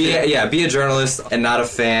journalist. Be a journalist and not a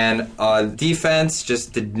fan. Defense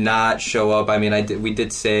just did not show up. I mean, we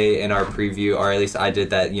did say in our preview, or at least I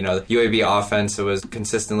did, that UAB offense was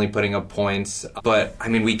consistently putting up points, but I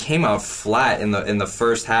mean, we came out flat in the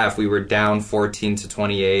first half. We were down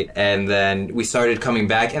 14-28, and then we started coming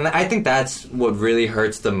back, and I think that's what really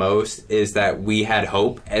hurts the most, is that we had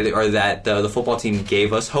hope, or that the football team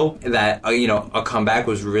gave us hope that a comeback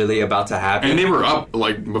was really about to happen. And they were up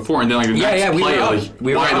before, and then the next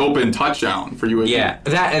play, wide open touchdown for UAB. Yeah,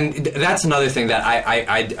 that's another thing that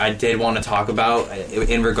I did want to talk about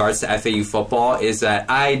in regards to FAU football, is that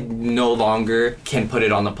I no longer can put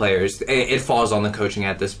it on the players. It falls on the coaching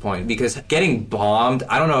at this point, because getting bombed,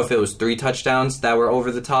 I don't know if it was 3 touchdowns that were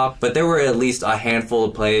over the top, but there were at least a handful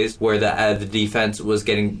of plays where the defense was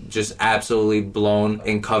getting just absolutely blown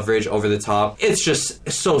in coverage over the top. It's just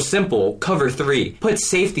so simple. Cover 3. Put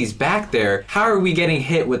safeties he's back there, how are we getting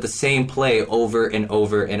hit with the same play over and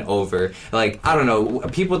over and over? Like, I don't know.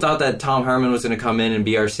 People thought that Tom Herman was going to come in and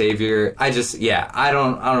be our savior. I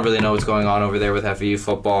don't really know what's going on over there with FAU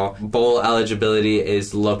football. Bowl eligibility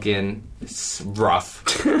is looking rough.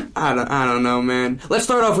 I don't know, man. Let's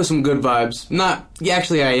start off with some good vibes.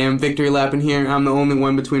 Actually, I am victory lapping here. I'm the only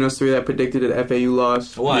one between us three that predicted that FAU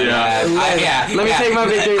lost. What? Yeah. Let me take my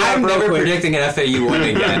victory lap. I'm never quick. predicting an FAU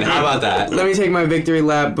win again. How about that? Let me take my victory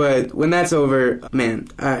lap, but when that's over, man,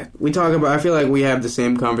 we talk about, I feel like we have the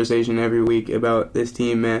same conversation every week about this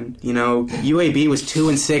team, man. You know, UAB was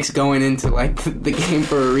 2-6 going into, like, the game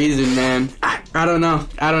for a reason, man. I don't know.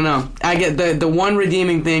 I get the one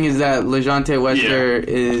redeeming thing is that LeJonte Wester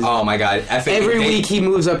is... Oh, my God. Every week he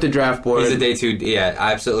moves up the draft board. He's a day 2,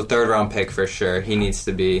 absolutely third-round pick for sure. He needs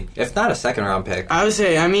to be, if not a second-round pick. I would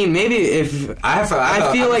say, maybe if...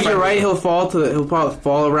 I feel like you're right, he'll probably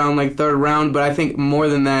fall around, like, third round, but I think more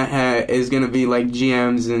than that is going to be, like,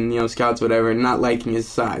 GMs and, scouts, whatever, not liking his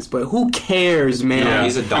size. But who cares, man? Yeah.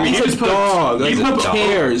 He's a dog. He's a dog. Who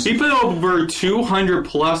cares? He put over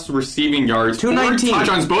 200-plus receiving yards, 219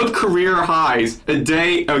 touchdowns, both career highs.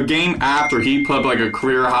 A game after he put up like a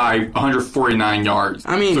career high 149 yards.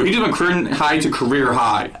 So he just went career high to career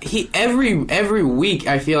high. He every week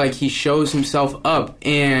I feel like he shows himself up,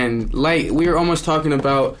 and like we were talking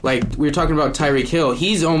about Tyreek Hill.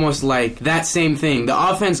 He's almost like that same thing. The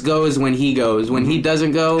offense goes when he goes. When he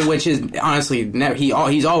doesn't go, which is honestly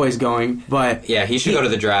he's always going. But yeah, he should go to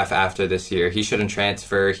the draft after this year. He shouldn't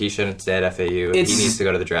transfer. He shouldn't stay at FAU. He needs to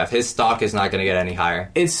go to the draft. His stock is not going to get any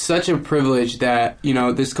higher. It's such a privilege that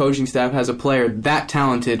this coaching staff has a player that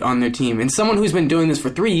talented on their team, and someone who's been doing this for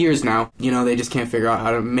 3 years now. They just can't figure out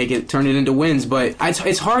how to turn it into wins. But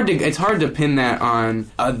it's hard to pin that on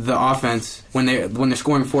the offense when they're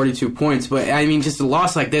scoring 42 points. But just a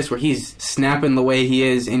loss like this where he's snapping the way he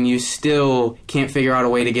is, and you still can't figure out a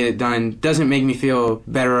way to get it done, doesn't make me feel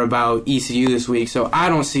better about ECU this week. So I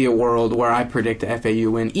don't see a world where I predict a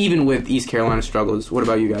FAU win, even with East Carolina struggles. What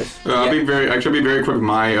about you guys? I'll be very quick with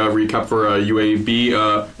my recap for UAB.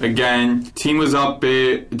 Again, team was up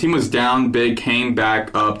big, team was down big, came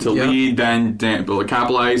back up to lead, then didn't able to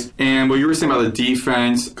capitalize. And what you were saying about the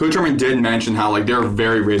defense, Coach Herman did mention how they're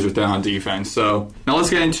very razor thin on defense. So now let's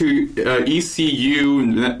get into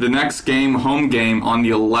ECU, the next game, home game on the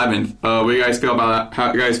 11th. What do you guys feel about that?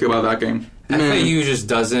 How do you guys feel about that game? FAU just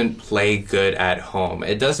doesn't play good at home.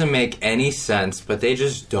 It doesn't make any sense, but they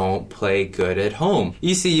just don't play good at home.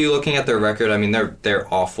 ECU, looking at their record,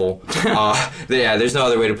 they're awful. There's no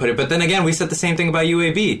other way to put it. But then again, we said the same thing about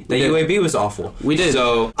UAB. UAB was awful. We did.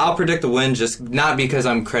 So I'll predict the win, just not because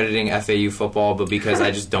I'm crediting FAU football, but because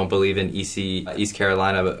I just don't believe in East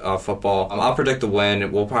Carolina football. I'll predict the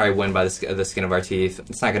win. We'll probably win by the skin of our teeth.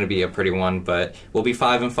 It's not going to be a pretty one, but we'll be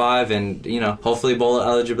 5-5, and hopefully bowl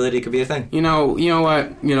eligibility could be a thing. You know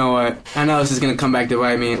what? I know this is going to come back to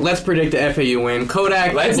bite me. Let's predict the FAU win.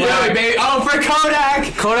 Kodak. Let's do it, baby. Oh, for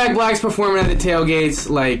Kodak! Kodak Black's performing at the tailgates.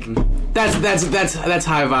 That's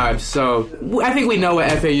high vibes. So I think we know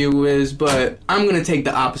what FAU is, but I'm going to take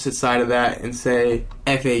the opposite side of that and say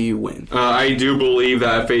FAU win. I do believe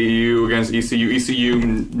that FAU against ECU,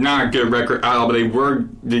 not a good record at all, but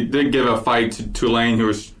they did give a fight to Tulane, who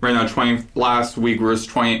was right now 20. Last week was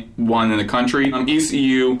 21 in the country.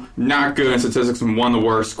 ECU, not good in statistics, and one of the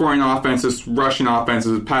worst scoring offenses, rushing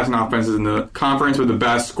offenses, passing offenses in the conference, with the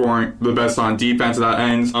best on defense at that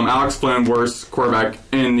end. Alex Flynn, worst quarterback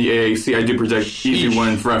in the AAC. I do predict easy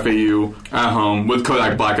win for FAU at home with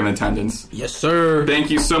Kodak Black in attendance. Yes, sir. Thank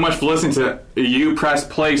you so much for listening to UPress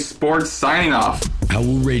Play Sports. Signing off.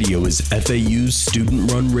 Owl Radio is FAU's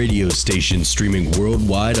student-run radio station, streaming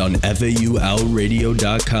worldwide on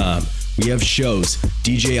FAUowlradio.com. We have shows,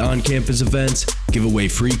 DJ on-campus events, give away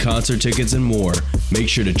free concert tickets, and more. Make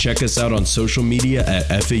sure to check us out on social media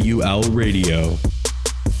at FAU Owl Radio.